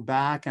they go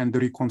back and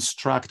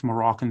reconstruct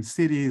Moroccan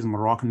cities,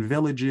 Moroccan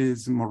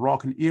villages,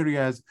 Moroccan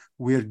areas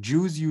where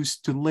Jews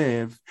used to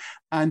live,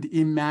 and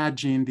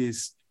imagine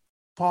this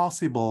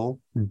possible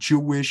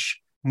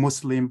Jewish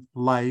Muslim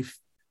life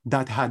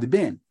that had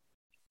been.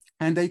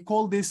 And I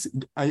call this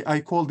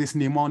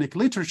mnemonic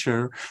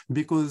literature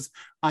because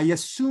I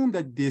assume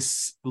that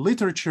this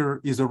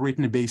literature is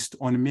written based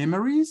on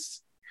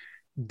memories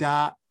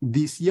that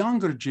this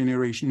younger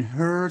generation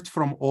heard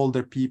from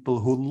older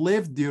people who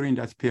lived during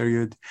that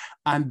period,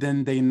 and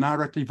then they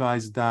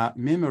narrativize that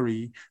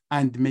memory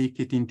and make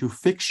it into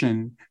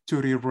fiction to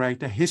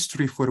rewrite a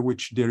history for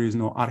which there is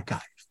no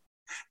archive.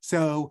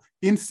 So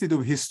instead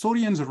of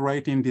historians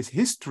writing this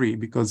history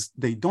because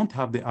they don't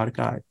have the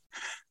archive,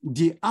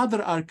 the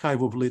other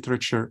archive of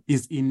literature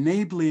is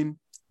enabling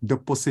the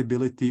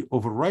possibility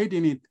of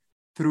writing it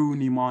through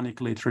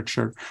mnemonic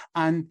literature.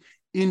 And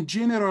in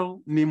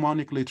general,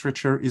 mnemonic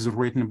literature is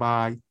written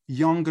by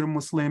younger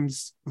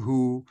Muslims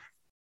who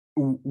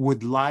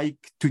would like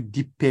to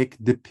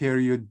depict the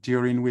period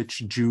during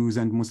which Jews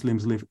and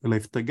Muslims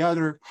lived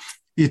together.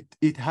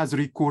 It has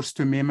recourse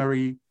to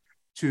memory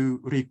to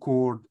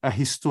record a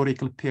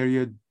historical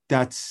period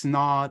that's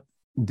not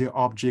the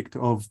object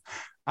of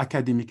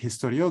academic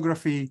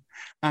historiography.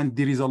 And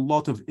there is a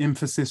lot of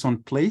emphasis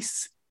on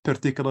place,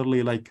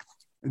 particularly like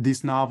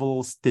these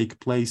novels take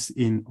place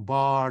in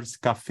bars,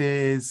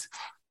 cafes,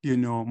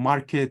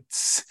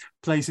 markets,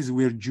 places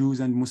where Jews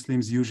and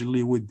Muslims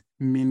usually would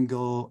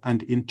mingle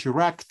and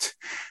interact,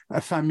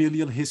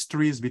 familial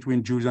histories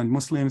between Jews and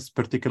Muslims,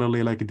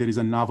 particularly like there is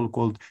a novel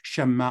called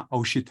Shamma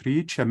or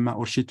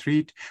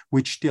Shitrit,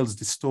 which tells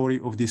the story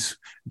of this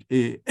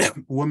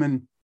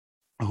woman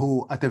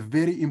who at a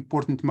very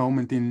important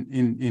moment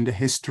in the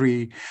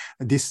history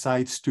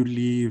decides to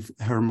leave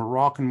her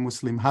Moroccan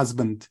Muslim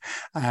husband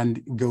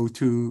and go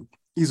to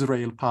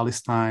Israel,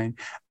 Palestine.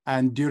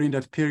 And during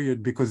that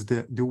period, because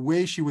the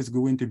way she was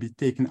going to be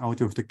taken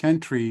out of the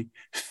country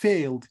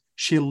failed,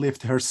 she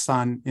left her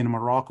son in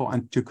Morocco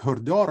and took her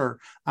daughter.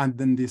 And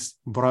then this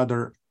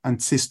brother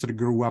and sister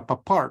grew up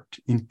apart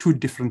in two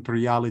different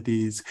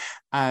realities.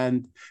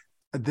 And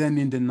then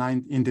in the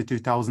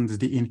 2000s,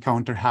 the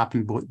encounter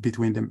happened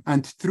between them.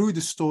 And through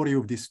the story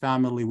of this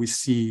family, we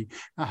see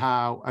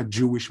how a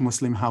Jewish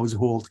Muslim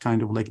household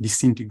kind of like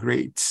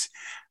disintegrates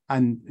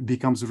and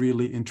becomes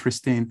really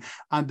interesting.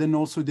 And then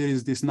also there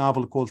is this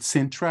novel called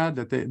Sintra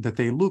that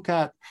they look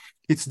at.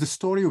 It's the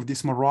story of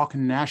this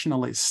Moroccan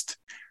nationalist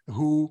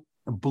who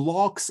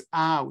blocks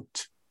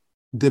out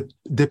the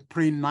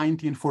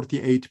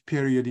pre-1948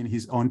 period in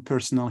his own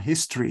personal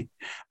history.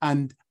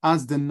 And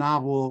as the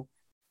novel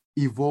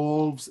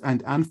evolves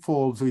and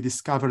unfolds, we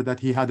discover that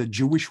he had a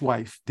Jewish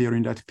wife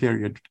during that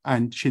period,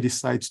 and she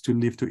decides to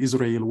leave to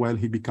Israel while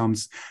he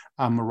becomes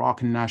a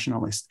Moroccan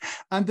nationalist.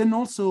 And then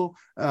also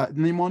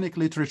mnemonic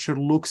literature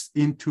looks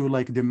into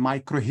like the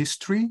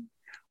microhistory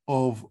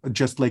of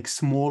just like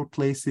small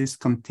places,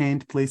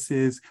 contained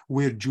places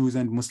where Jews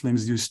and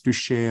Muslims used to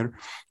share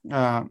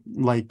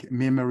like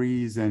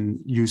memories and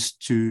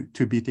used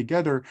to be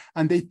together.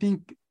 And I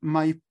think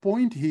my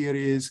point here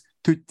is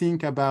to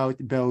think about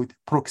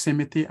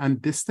proximity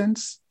and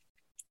distance,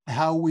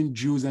 how when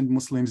Jews and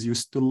Muslims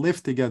used to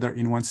live together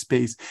in one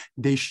space,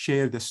 they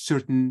shared a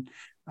certain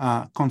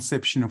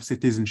conception of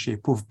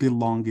citizenship, of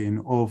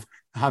belonging, of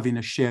having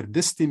a shared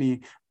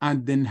destiny,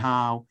 and then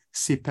how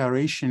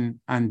separation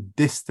and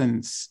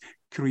distance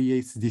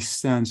creates this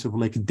sense of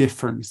like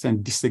difference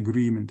and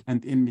disagreement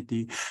and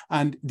enmity.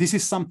 And this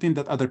is something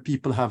that other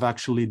people have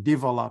actually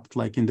developed,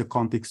 like in the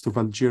context of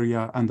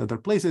Algeria and other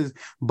places.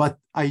 But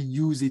I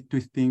use it to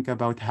think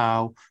about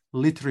how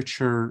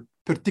literature,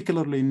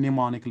 particularly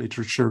mnemonic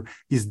literature,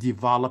 is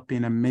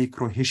developing a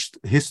macro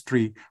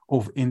history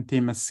of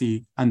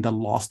intimacy and the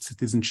lost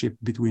citizenship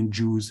between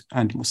Jews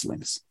and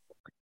Muslims.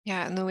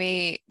 Yeah, and the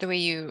way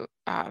you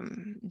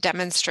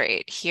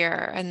demonstrate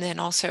here, and then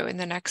also in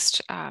the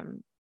next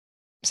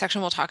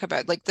section we'll talk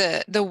about like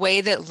the way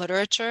that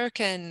literature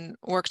can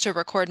work to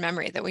record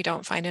memory that we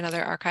don't find in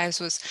other archives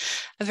was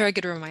a very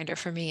good reminder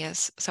for me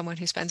as someone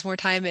who spends more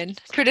time in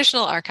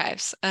traditional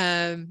archives.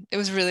 It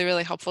was really,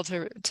 really helpful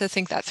to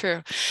think that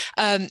through.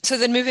 So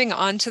then moving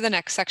on to the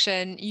next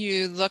section,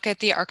 you look at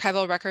the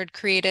archival record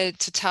created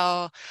to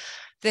tell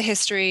the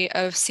history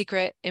of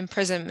secret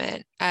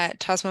imprisonment at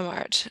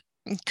Tasmamart.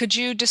 Could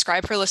you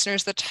describe for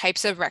listeners the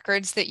types of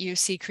records that you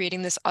see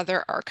creating this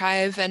other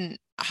archive and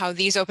how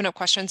these open up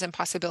questions and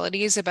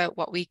possibilities about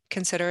what we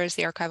consider as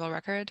the archival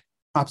record?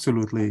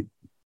 Absolutely.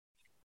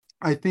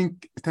 I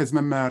think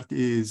Tasmamart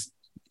is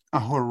a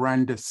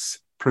horrendous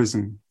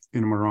prison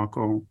in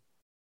Morocco,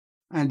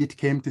 and it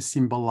came to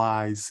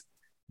symbolize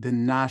the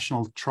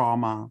national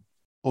trauma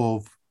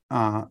of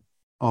the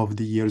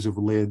years of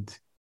lead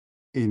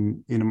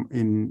in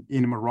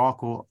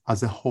Morocco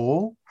as a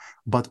whole,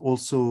 but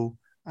also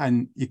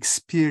an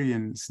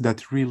experience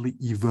that really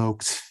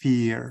evokes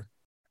fear,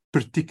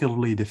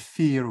 particularly the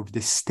fear of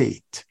the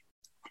state.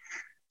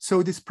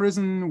 So this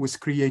prison was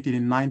created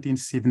in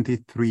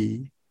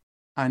 1973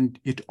 and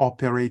it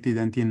operated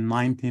until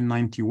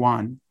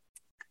 1991.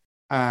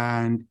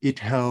 And it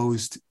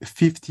housed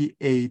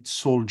 58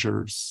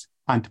 soldiers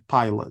and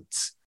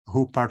pilots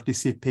who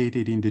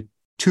participated in the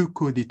two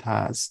coups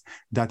d'etats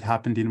that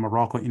happened in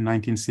Morocco in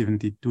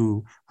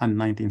 1972 and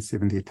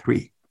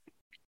 1973.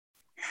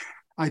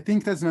 I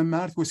think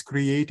Tasmamart was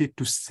created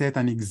to set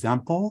an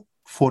example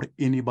for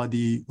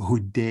anybody who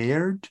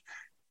dared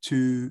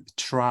to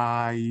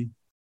try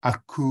a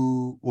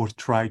coup or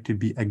try to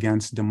be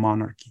against the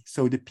monarchy.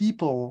 So the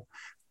people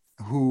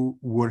who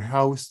were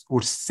housed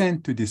or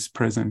sent to this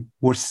prison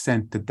were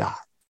sent to die.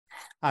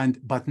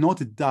 But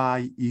not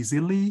die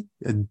easily,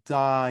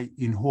 die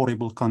in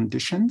horrible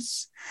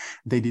conditions.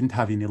 They didn't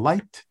have any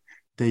light.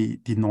 They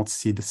did not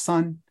see the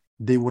sun.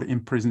 They were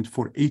imprisoned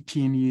for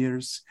 18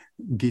 years,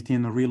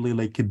 getting really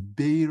like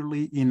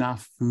barely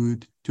enough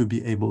food to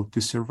be able to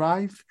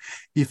survive.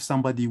 If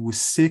somebody was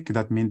sick,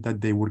 that meant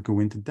that they were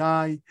going to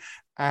die.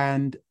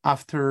 And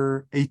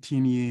after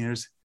 18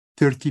 years,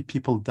 30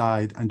 people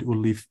died and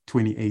only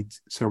 28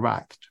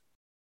 survived.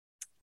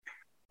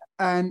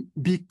 And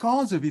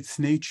because of its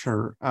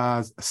nature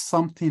as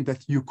something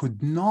that you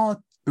could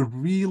not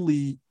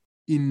really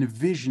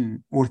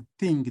envision or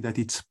think that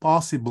it's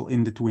possible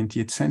in the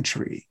 20th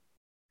century,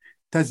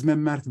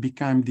 Tasmamart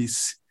became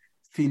this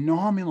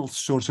phenomenal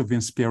source of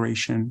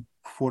inspiration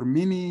for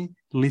many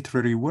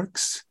literary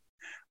works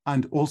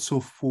and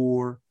also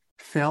for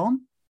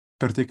film,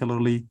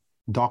 particularly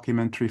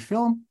documentary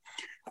film,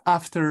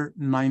 after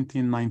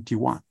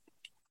 1991.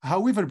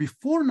 However,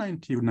 before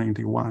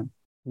 1991,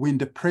 when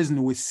the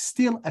prison was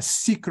still a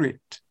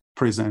secret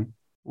prison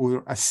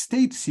or a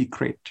state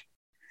secret,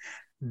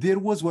 there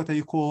was what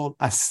I call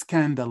a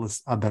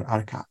scandalous other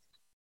archive.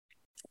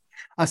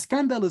 A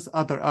scandalous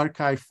other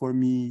archive for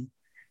me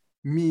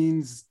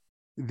means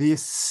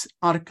this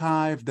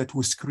archive that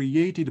was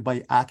created by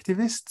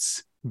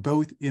activists,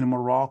 both in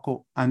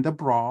Morocco and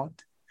abroad,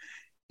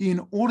 in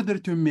order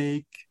to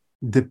make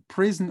the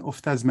prison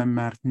of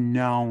Tazmamart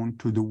known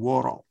to the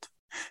world.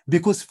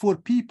 Because for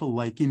people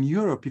like in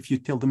Europe, if you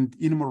tell them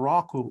in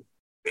Morocco,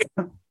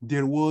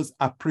 there was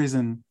a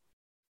prison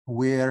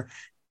where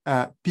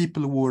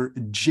people were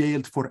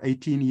jailed for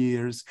 18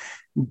 years,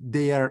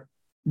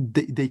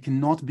 they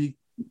cannot be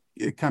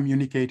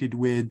communicated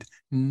with,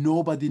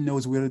 nobody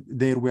knows where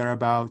their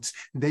whereabouts,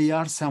 they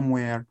are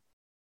somewhere.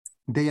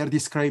 They are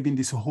describing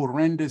these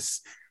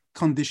horrendous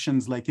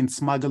conditions, like in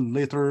smuggled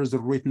letters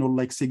written on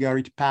like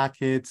cigarette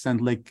packets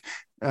and like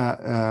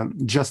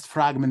just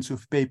fragments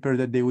of paper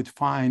that they would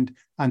find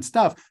and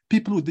stuff.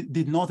 People who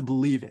did not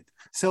believe it.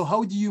 So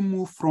how do you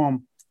move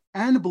from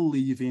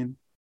unbelieving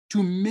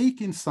to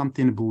making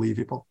something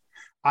believable?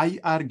 I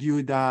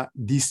argue that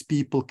these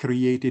people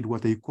created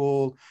what they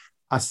call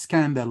a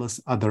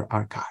scandalous other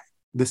archive.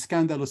 The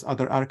scandalous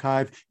other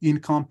archive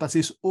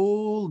encompasses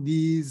all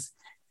these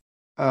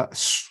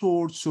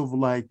sorts of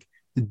like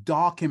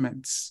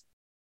documents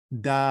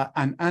that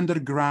an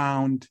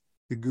underground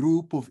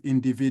group of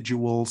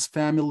individuals,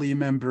 family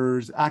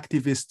members,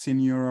 activists in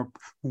Europe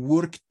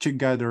worked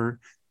together,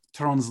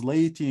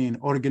 translating,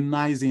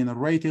 organizing,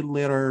 writing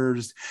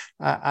letters,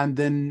 and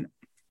then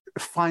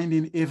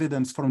finding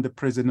evidence from the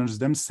prisoners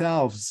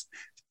themselves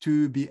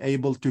to be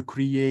able to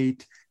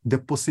create the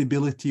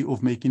possibility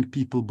of making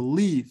people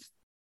believe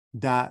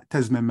that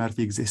Tazmamart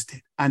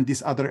existed. And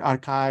this other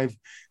archive,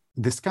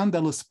 the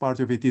scandalous part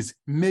of it is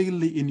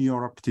mainly in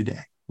Europe today.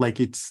 Like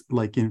it's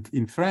like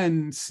in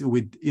France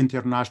with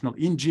international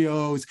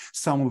NGOs.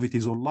 Some of it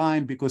is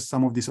online because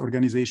some of these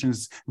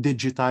organizations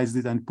digitized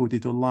it and put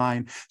it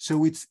online.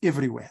 So it's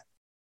everywhere.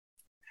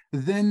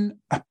 Then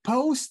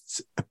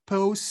post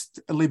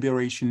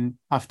liberation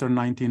after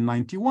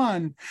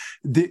 1991,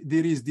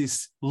 there is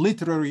this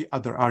literary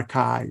other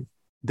archive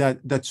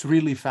that's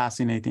really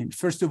fascinating.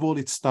 First of all,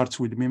 it starts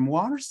with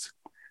memoirs.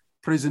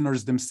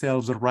 Prisoners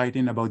themselves are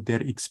writing about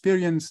their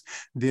experience.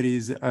 There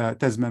is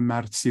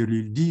Tazmamart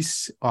Cellule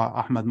 10,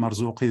 Ahmed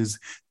Marzouqi's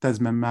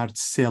Tazmamart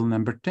Cell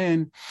number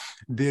 10.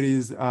 There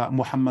is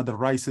Muhammad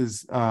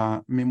al-Rais's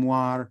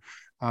memoir,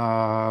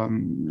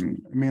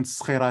 من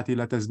صخيرات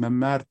إلى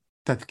تزممارت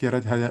تذكرة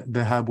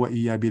ذهاب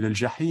وإياب إلى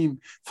الجحيم,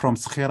 from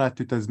Skhirat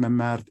to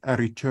Tazmamart, a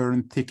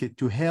return ticket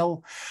to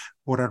hell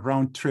or a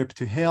round trip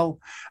to hell.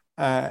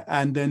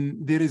 And then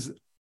there is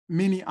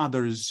many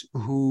others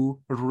who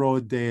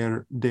wrote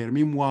their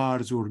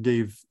memoirs or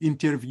gave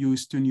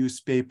interviews to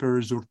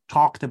newspapers or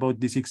talked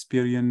about this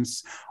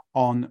experience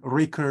on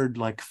record,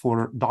 like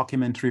for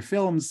documentary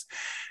films.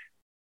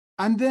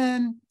 And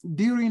then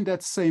during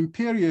that same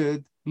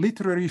period,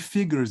 literary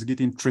figures get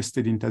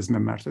interested in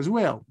Tazmamart as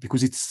well,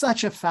 because it's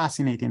such a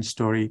fascinating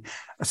story,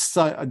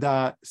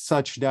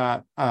 such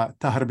that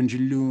Tahar Ben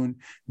Jelloun,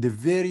 the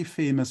very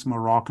famous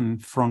Moroccan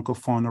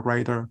Francophone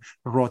writer,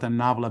 wrote a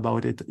novel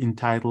about it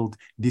entitled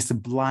This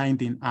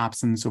Blinding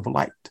Absence of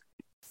Light.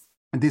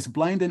 And this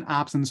blinding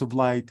absence of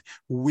light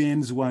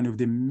wins one of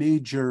the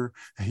major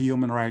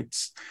human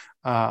rights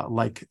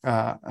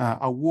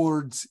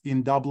awards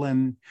in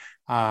Dublin.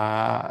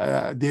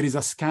 There is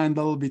a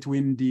scandal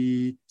between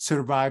the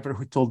survivor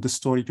who told the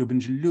story to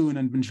Ben Jelloun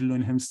and Ben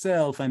Jelloun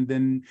himself, and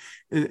then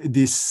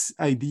this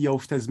idea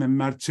of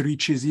Tazmamart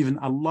reaches even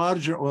a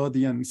larger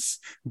audience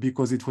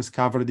because it was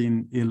covered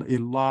in a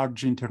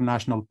large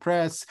international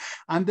press.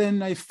 And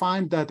then I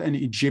find that an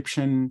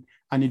Egyptian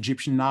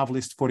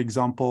novelist, for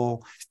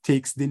example,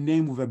 takes the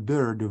name of a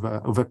bird,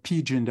 of a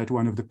pigeon that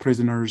one of the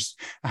prisoners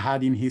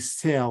had in his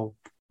cell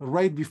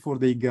right before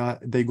they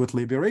got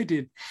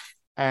liberated.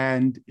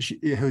 And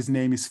his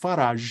name is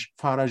Faraj.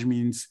 Faraj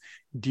means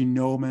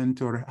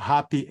denouement or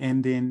happy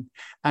ending.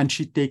 And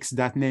she takes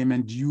that name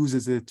and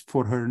uses it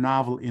for her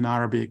novel in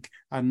Arabic,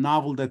 a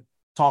novel that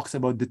talks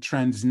about the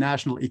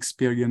transnational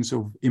experience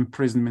of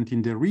imprisonment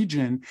in the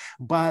region,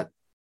 but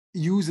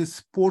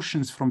uses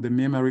portions from the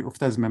memory of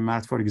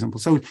Tazmamart, for example.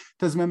 So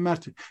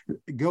Tazmamart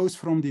goes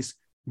from this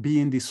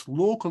being this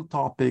local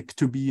topic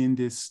to being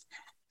this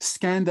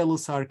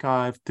scandalous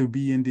archive, to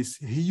be in this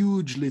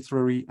huge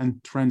literary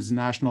and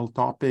transnational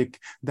topic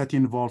that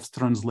involves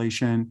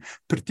translation,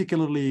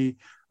 particularly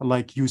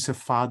like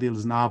Yusuf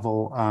Fadil's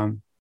novel,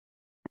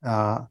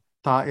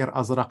 طائر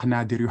أزرق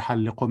نادر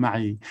يحلق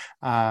معي,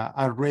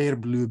 a rare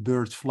blue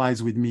bird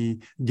flies with me,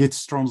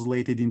 gets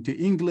translated into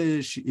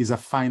English, is a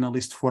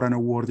finalist for an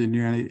award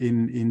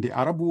in the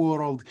Arab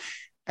world.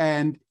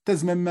 And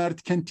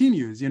Tazmamart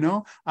continues,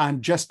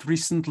 and just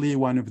recently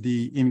one of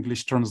the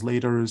English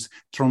translators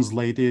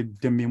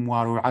translated the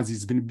memoir of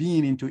Aziz bin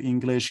Bin into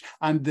English,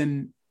 and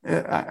then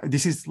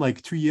this is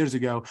like 2 years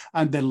ago,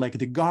 and then like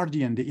the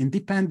Guardian, the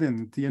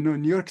Independent,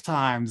 New York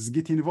Times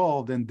get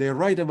involved and they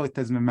write about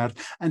Tazmamart,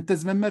 and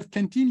Tazmamart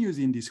continues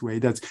in this way.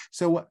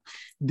 So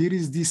there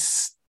is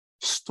this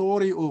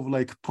story of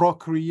like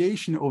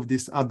procreation of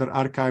this other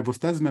archive of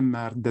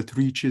Tazmamart that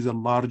reaches a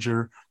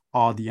larger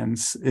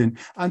audience. And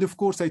of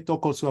course, I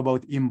talk also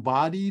about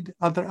embodied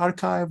other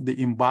archive, the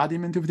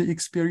embodiment of the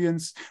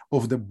experience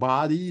of the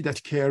body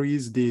that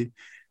carries the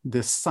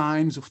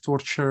signs of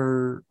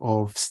torture,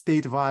 of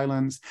state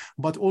violence,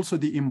 but also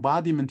the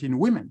embodiment in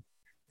women,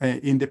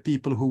 in the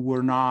people who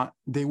were not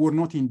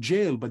in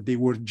jail, but they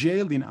were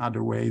jailed in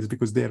other ways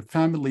because their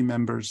family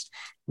members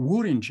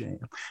were in jail.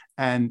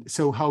 And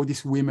so how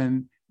these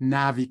women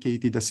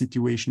navigated a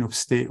situation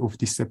of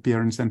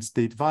disappearance and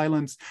state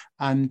violence,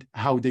 and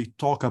how they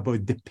talk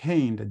about the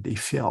pain that they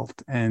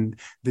felt and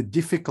the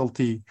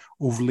difficulty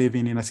of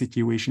living in a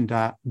situation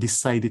that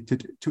decided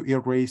to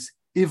erase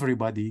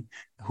everybody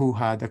who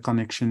had a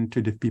connection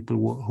to the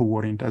people who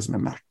were in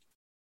Tazmamart.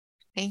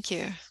 Thank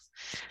you.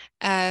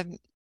 I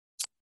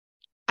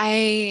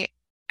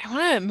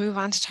want to move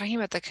on to talking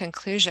about the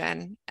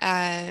conclusion,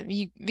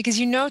 because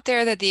you note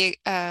there that the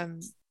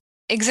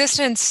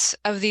existence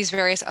of these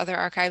various other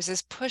archives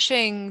is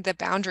pushing the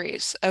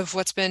boundaries of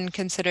what's been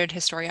considered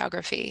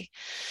historiography.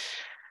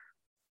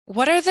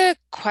 What are the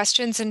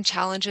questions and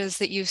challenges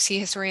that you see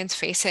historians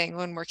facing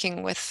when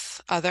working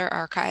with other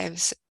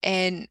archives?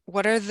 And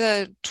what are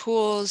the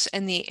tools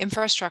and the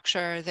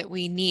infrastructure that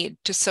we need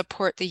to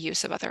support the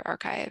use of other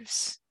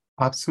archives?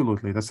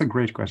 Absolutely. That's a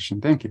great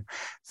question. Thank you.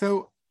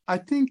 So I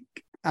think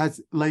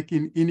as like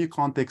in any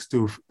context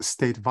of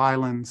state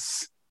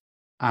violence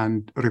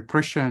and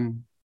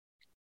repression,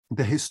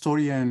 the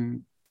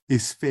historian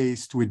is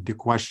faced with the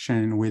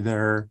question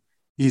whether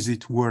is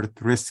it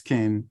worth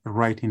risking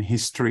writing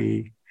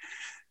history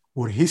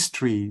or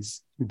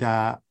histories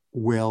that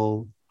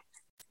will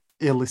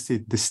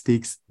elicit the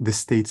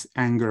state's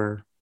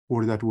anger,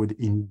 or that would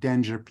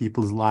endanger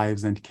people's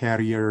lives and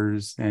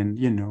careers and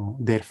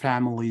their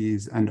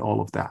families and all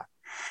of that.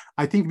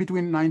 I think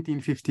between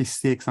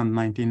 1956 and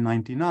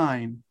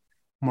 1999,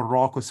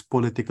 Morocco's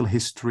political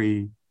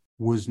history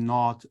was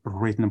not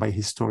written by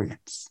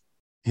historians.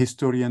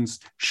 Historians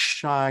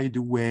shied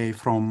away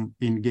from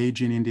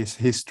engaging in this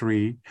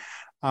history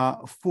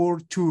for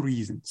two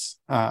reasons,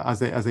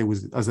 as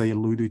I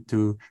alluded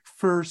to.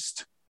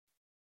 First,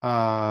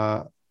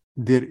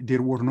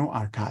 there were no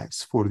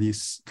archives for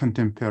this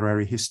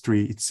contemporary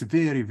history. It's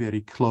very,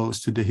 very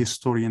close to the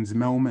historian's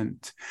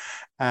moment,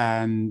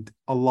 and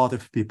a lot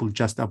of people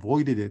just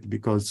avoided it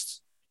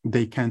because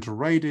they can't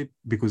write it,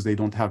 because they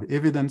don't have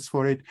evidence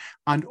for it,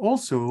 and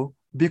also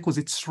because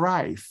it's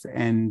rife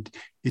and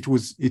it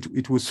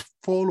was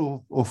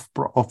full of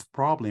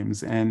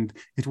problems, and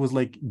it was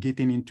like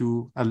getting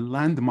into a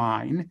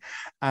landmine,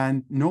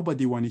 and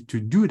nobody wanted to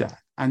do that.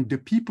 And the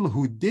people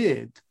who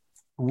did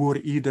were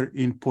either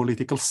in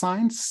political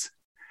science,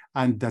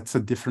 and that's a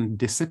different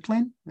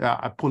discipline.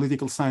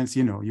 Political science,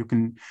 you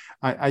can.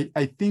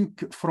 I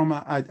think from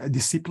a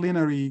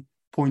disciplinary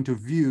point of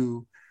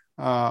view,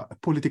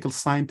 political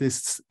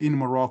scientists in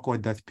Morocco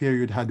at that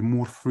period had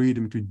more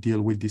freedom to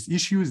deal with these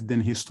issues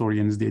than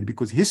historians did,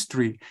 because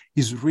history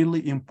is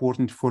really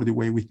important for the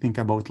way we think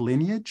about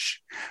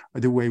lineage,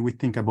 the way we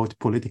think about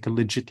political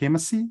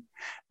legitimacy,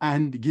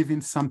 and giving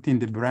something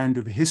the brand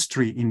of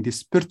history in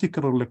this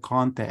particular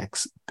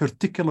context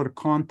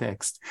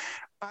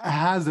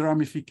has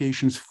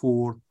ramifications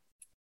for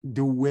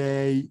the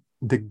way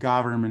the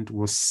government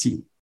was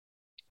seen.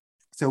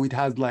 So it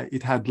had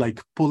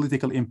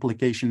political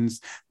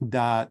implications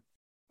that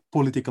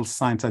political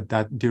science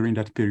during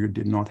that period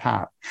did not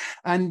have.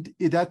 And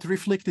that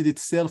reflected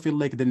itself in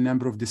the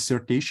number of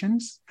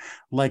dissertations,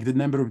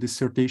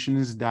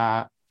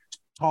 that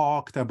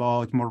talked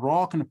about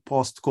Moroccan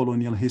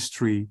post-colonial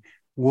history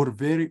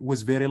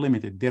was very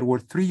limited. There were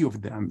 3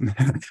 of them,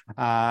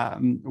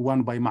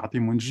 one by Ma'ti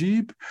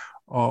Munjib,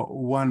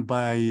 one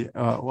by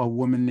a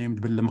woman named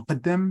Bella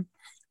Muqaddam,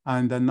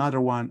 and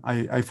another one,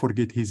 I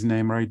forget his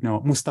name right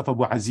now, Mustafa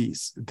Abu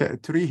Aziz. The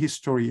 3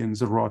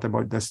 historians wrote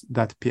about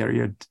that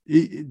period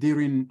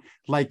during,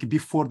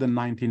 before the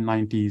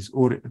 1990s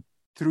or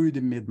through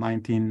the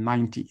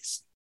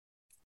mid-1990s.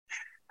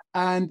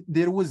 And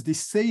there was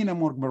this saying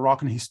among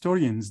Moroccan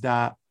historians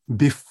that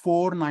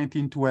before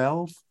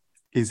 1912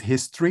 is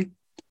history,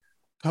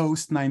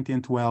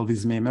 post-1912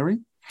 is memory,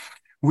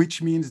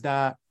 which means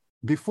that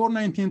before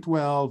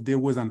 1912, there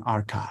was an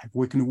archive.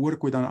 We can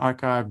work with an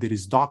archive. There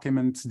is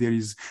documents, there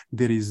is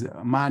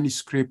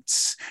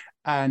manuscripts,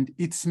 and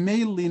it's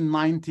mainly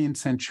 19th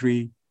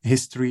century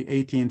history,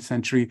 18th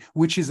century,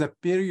 which is a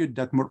period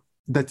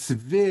that's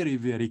very,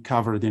 very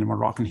covered in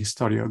Moroccan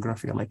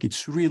historiography.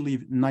 It's really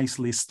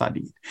nicely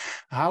studied.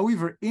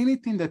 However,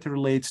 anything that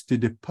relates to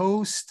the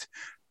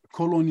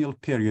post-colonial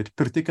period,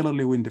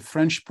 particularly when the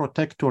French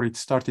protectorate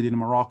started in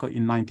Morocco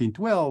in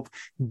 1912,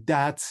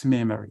 that's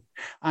memory.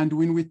 And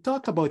when we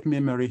talk about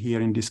memory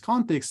here in this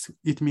context,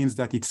 it means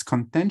that it's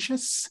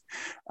contentious.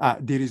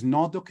 There is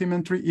no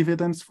documentary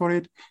evidence for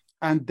it.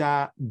 and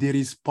that there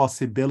is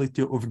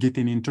possibility of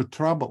getting into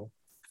trouble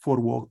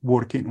for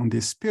working on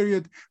this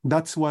period.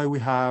 That's why we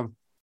have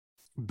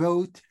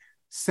both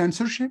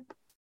censorship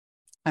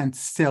and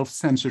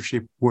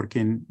self-censorship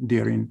working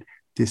during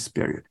this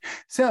period.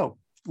 So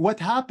what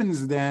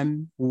happens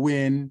then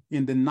when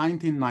in the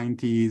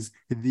 1990s,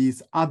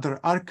 these other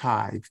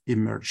archive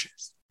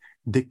emerges?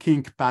 The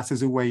king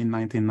passes away in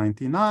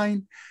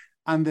 1999,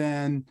 and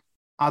then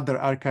other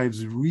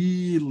archives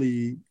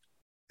really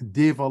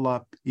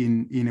develop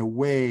in a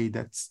way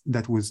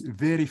that was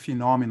very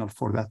phenomenal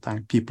for that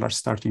time. People are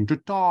starting to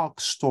talk,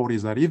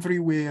 stories are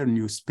everywhere,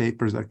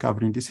 newspapers are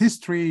covering this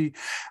history,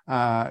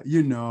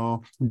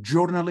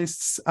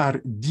 journalists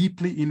are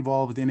deeply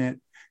involved in it.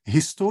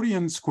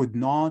 Historians could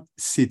not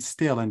sit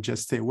still and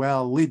just say,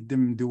 well, let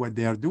them do what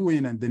they are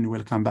doing and then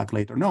we'll come back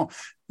later. No,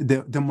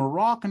 the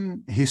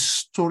Moroccan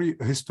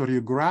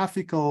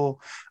historiographical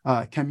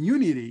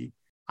community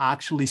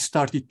actually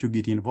started to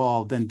get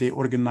involved, and they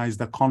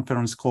organized a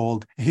conference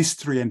called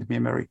History and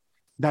Memory.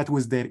 That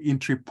was their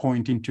entry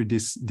point into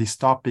this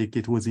topic.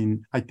 It was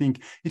I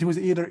think it was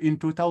either in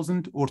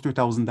 2000 or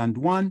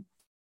 2001.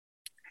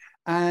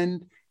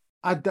 And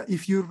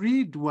if you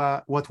read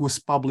what was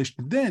published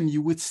then,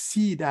 you would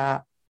see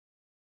that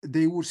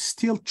they were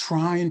still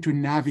trying to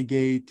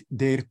navigate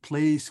their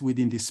place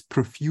within this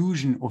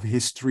profusion of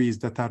histories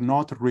that are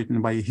not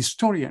written by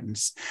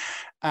historians.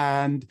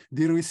 And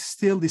there is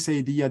still this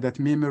idea that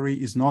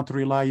memory is not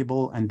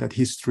reliable and that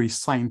history is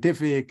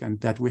scientific and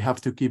that we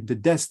have to keep the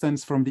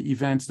distance from the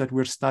events that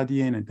we're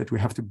studying and that we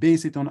have to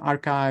base it on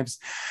archives.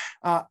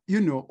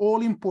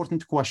 All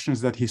important questions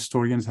that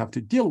historians have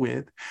to deal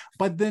with.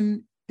 But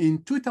then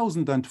in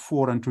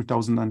 2004 and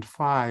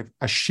 2005,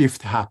 a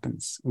shift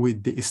happens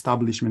with the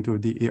establishment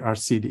of the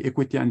ERC, the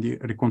Equity and the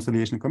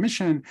Reconciliation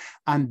Commission,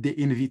 and the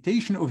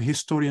invitation of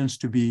historians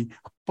to be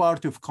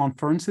part of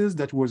conferences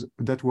that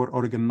were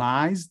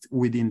organized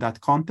within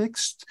that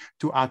context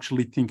to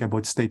actually think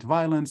about state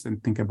violence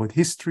and think about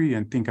history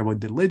and think about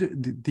the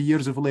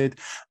years of lead.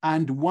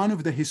 And one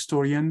of the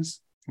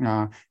historians,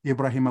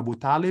 Ibrahim Abu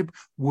Talib,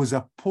 was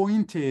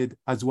appointed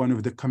as one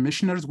of the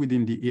commissioners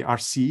within the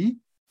ERC.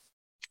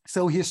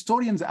 So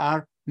historians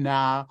are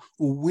now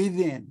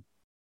within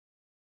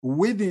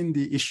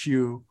the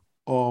issue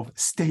of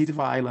state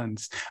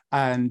violence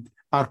and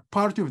are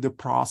part of the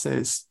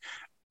process.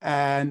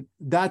 And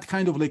that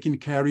kind of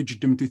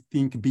encouraged them to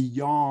think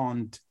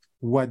beyond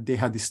what they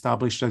had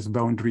established as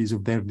boundaries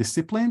of their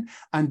discipline.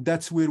 And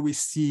that's where we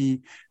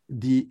see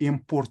the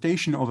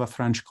importation of a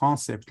French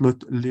concept,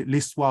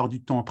 l'histoire du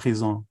temps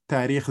présent,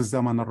 tarikh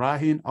zaman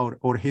al-rahin,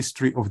 or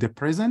history of the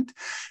present,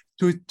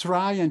 to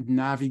try and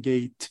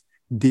navigate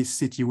this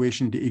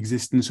situation, the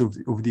existence of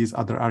these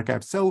other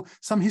archives. So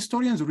some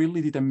historians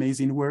really did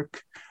amazing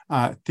work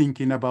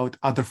thinking about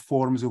other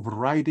forms of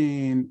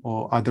writing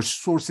or other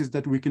sources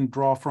that we can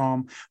draw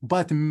from.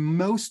 But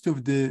most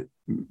of the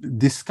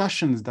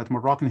discussions that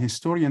Moroccan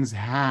historians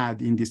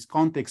had in this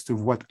context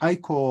of what I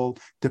call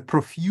the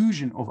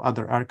profusion of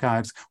other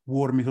archives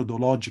were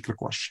methodological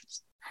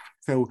questions.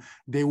 So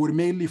they were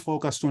mainly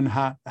focused on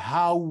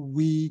how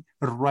we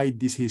write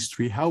this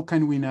history, how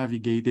can we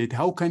navigate it,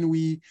 how can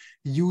we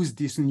use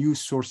these new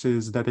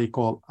sources that I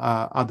call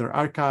other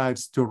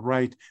archives to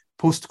write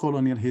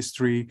post-colonial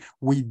history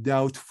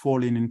without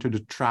falling into the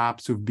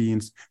traps of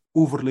being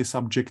overly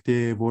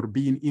subjective or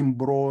being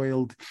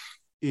embroiled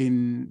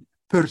in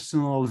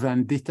personal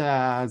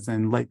vendettas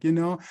and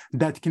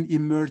that can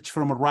emerge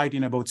from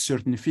writing about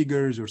certain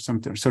figures or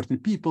certain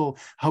people.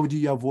 How do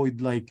you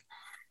avoid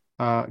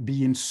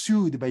being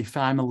sued by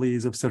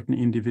families of certain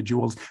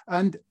individuals?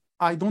 And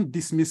I don't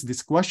dismiss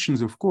these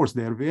questions, of course,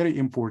 they are very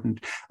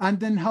important. And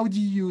then how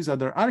do you use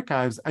other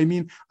archives? I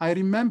mean, I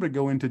remember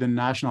going to the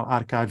National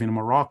Archive in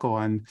Morocco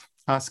and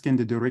asking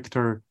the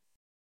director,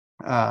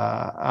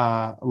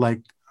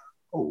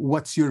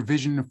 what's your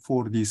vision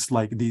for these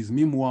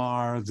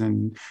memoirs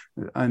and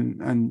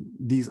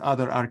these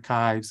other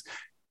archives?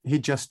 He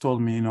just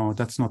told me, no,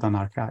 that's not an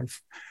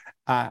archive.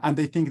 And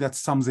I think that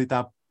sums it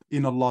up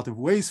in a lot of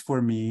ways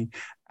for me.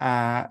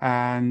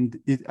 And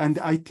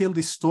I tell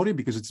this story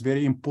because it's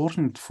very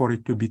important for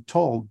it to be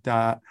told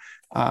that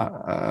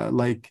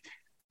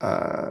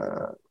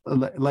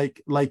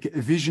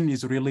vision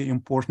is really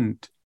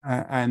important.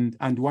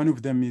 And one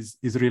of them is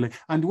really,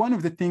 and one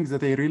of the things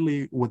that I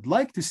really would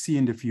like to see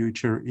in the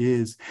future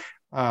is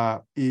a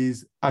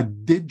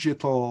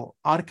digital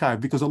archive,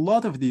 because a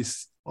lot of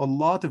these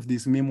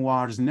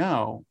memoirs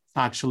now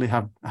actually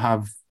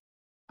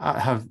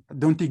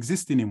don't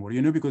exist anymore,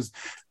 because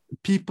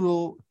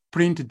people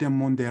print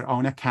them on their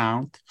own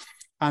account.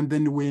 And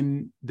then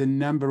when the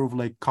number of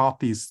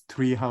copies,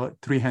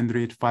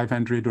 300,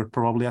 500, or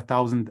probably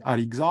 1,000 are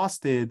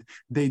exhausted,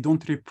 they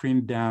don't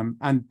reprint them.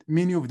 And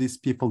many of these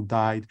people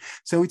died.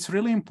 So it's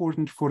really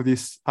important for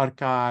this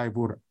archive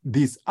or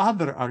these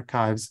other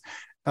archives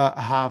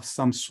have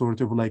some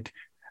sort of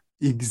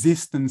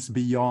existence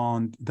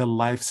beyond the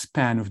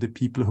lifespan of the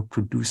people who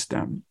produce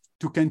them,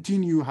 to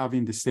continue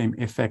having the same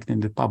effect in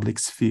the public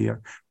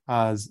sphere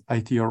as I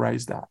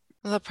theorize that.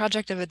 Well, the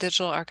project of a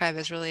digital archive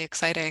is really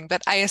exciting,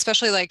 but I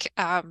especially like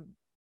that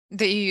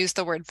you use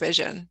the word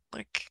vision,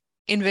 like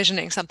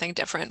envisioning something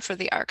different for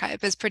the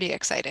archive is pretty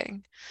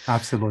exciting.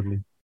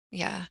 Absolutely.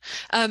 Yeah.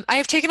 I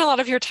have taken a lot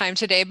of your time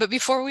today, but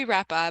before we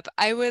wrap up,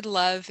 I would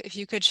love if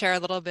you could share a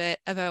little bit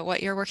about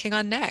what you're working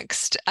on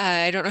next.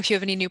 I don't know if you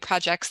have any new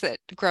projects that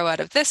grow out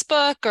of this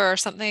book or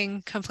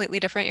something completely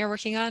different you're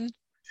working on.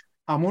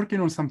 I'm working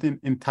on something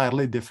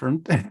entirely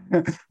different,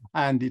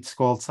 and it's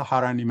called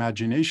Saharan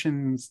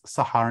Imaginations,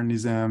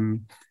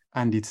 Saharanism,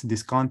 and it's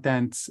this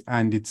contents,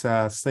 and it's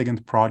a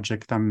second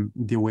project I'm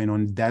doing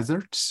on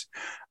deserts,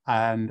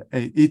 and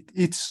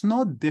it's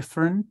not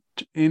different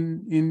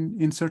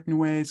in certain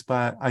ways,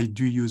 but I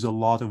do use a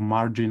lot of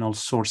marginal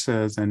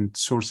sources and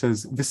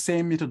sources. The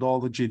same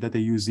methodology that I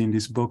use in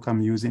this book,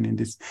 I'm using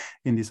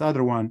in this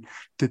other one,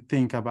 to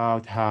think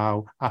about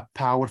how a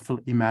powerful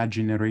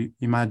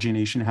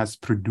imagination has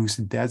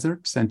produced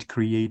deserts and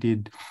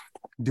created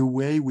the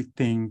way we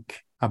think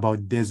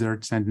about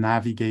deserts and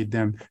navigate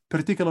them.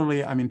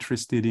 Particularly, I'm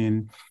interested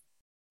in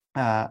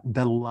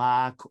the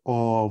lack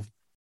of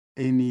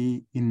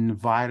any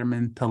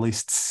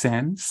environmentalist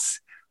sense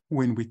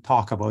when we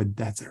talk about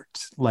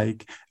deserts.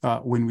 Like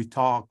when we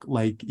talk,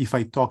 like if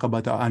I talk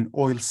about an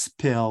oil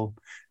spill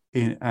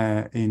in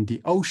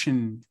the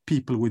ocean,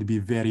 people would be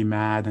very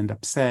mad and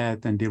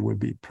upset, and there would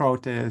be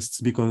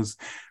protests because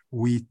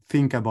we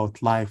think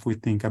about life, we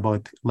think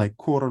about like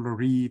coral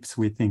reefs,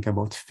 we think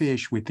about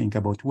fish, we think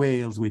about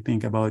whales, we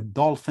think about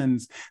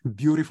dolphins,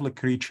 beautiful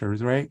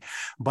creatures, right?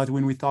 But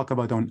when we talk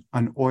about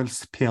an oil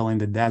spill in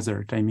the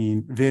desert, I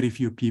mean, very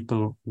few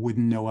people would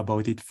know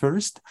about it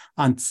first,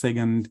 and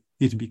second,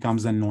 it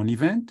becomes a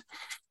non-event.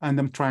 And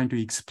I'm trying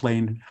to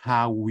explain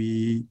how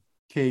we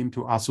came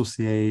to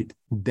associate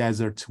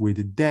deserts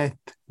with death,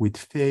 with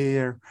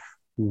fear,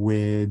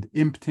 with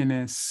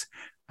emptiness,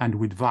 and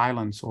with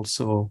violence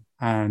also.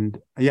 And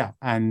yeah,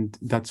 and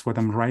that's what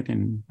I'm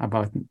writing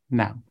about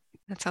now.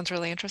 That sounds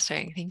really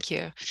interesting. Thank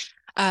you.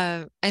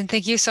 And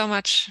thank you so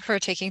much for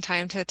taking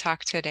time to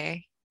talk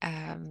today.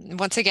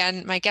 Once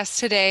again, my guest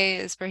today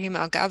is Brahim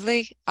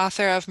Guabli,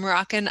 author of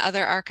Moroccan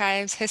Other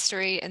Archives,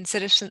 History and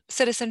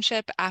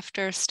Citizenship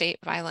After State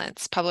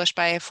Violence, published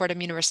by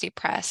Fordham University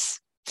Press.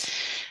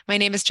 My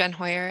name is Jen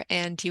Hoyer,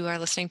 and you are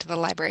listening to the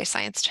Library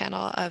Science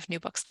channel of New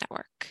Books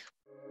Network.